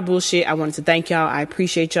beyond all the bullshit, I wanted to thank y'all. I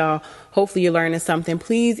appreciate y'all. Hopefully you're learning something.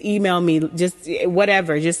 Please email me, just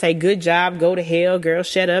whatever. Just say, good job, go to hell, girl,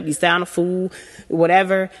 shut up, you sound a fool,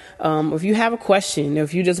 whatever. If you have a question,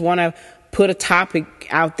 if you just want to put a topic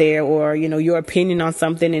out there or, your opinion on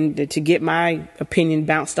something and to get my opinion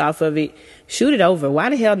bounced off of it, shoot it over. Why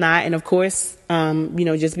the hell not? And of course,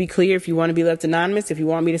 just be clear if you want to be left anonymous, if you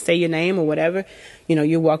want me to say your name or whatever,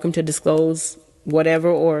 you're welcome to disclose whatever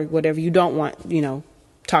or whatever you don't want,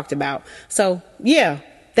 talked about. So yeah,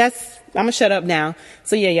 I'm gonna shut up now.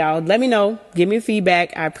 So yeah, y'all, let me know. Give me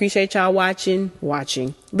feedback. I appreciate y'all listening.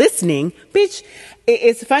 Bitch,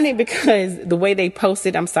 it's funny because the way they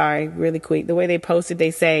posted, I'm sorry, really quick. The way they posted,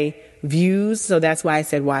 they say views. So that's why I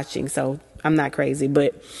said watching. So I'm not crazy,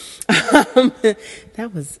 but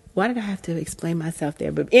why did I have to explain myself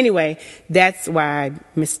there? But anyway, that's why I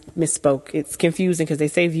misspoke. It's confusing because they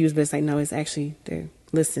say views, but it's like, no, it's actually their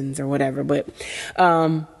listens or whatever. But,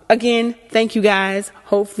 again, thank you guys.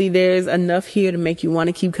 Hopefully there's enough here to make you want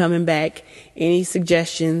to keep coming back. Any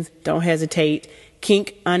suggestions, don't hesitate.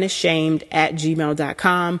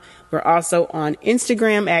 kinkunashamed@gmail.com. We're also on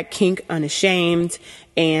Instagram at kinkunashamed.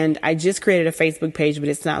 And I just created a Facebook page, but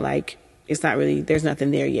it's not really, there's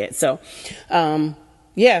nothing there yet. So,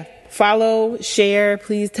 yeah, follow, share,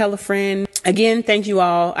 please tell a friend. Again, thank you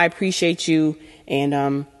all. I appreciate you.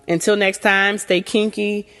 And, until next time, stay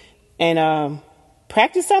kinky and,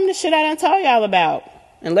 practice some of the shit I done told y'all about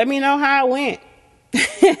and let me know how it went.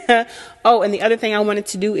 Oh, and the other thing I wanted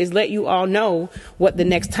to do is let you all know what the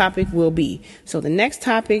next topic will be. So the next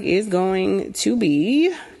topic is going to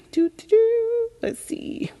be, let's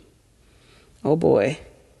see. Oh boy.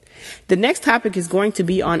 The next topic is going to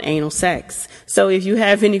be on anal sex. So if you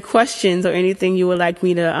have any questions or anything you would like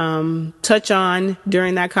me to touch on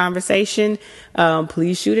during that conversation,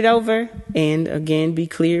 please shoot it over. And again, be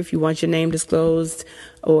clear if you want your name disclosed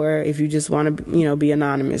or if you just want to, be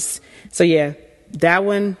anonymous. So yeah, that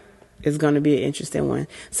one is going to be an interesting one.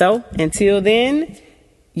 So until then,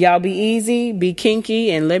 y'all be easy, be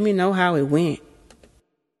kinky, and let me know how it went.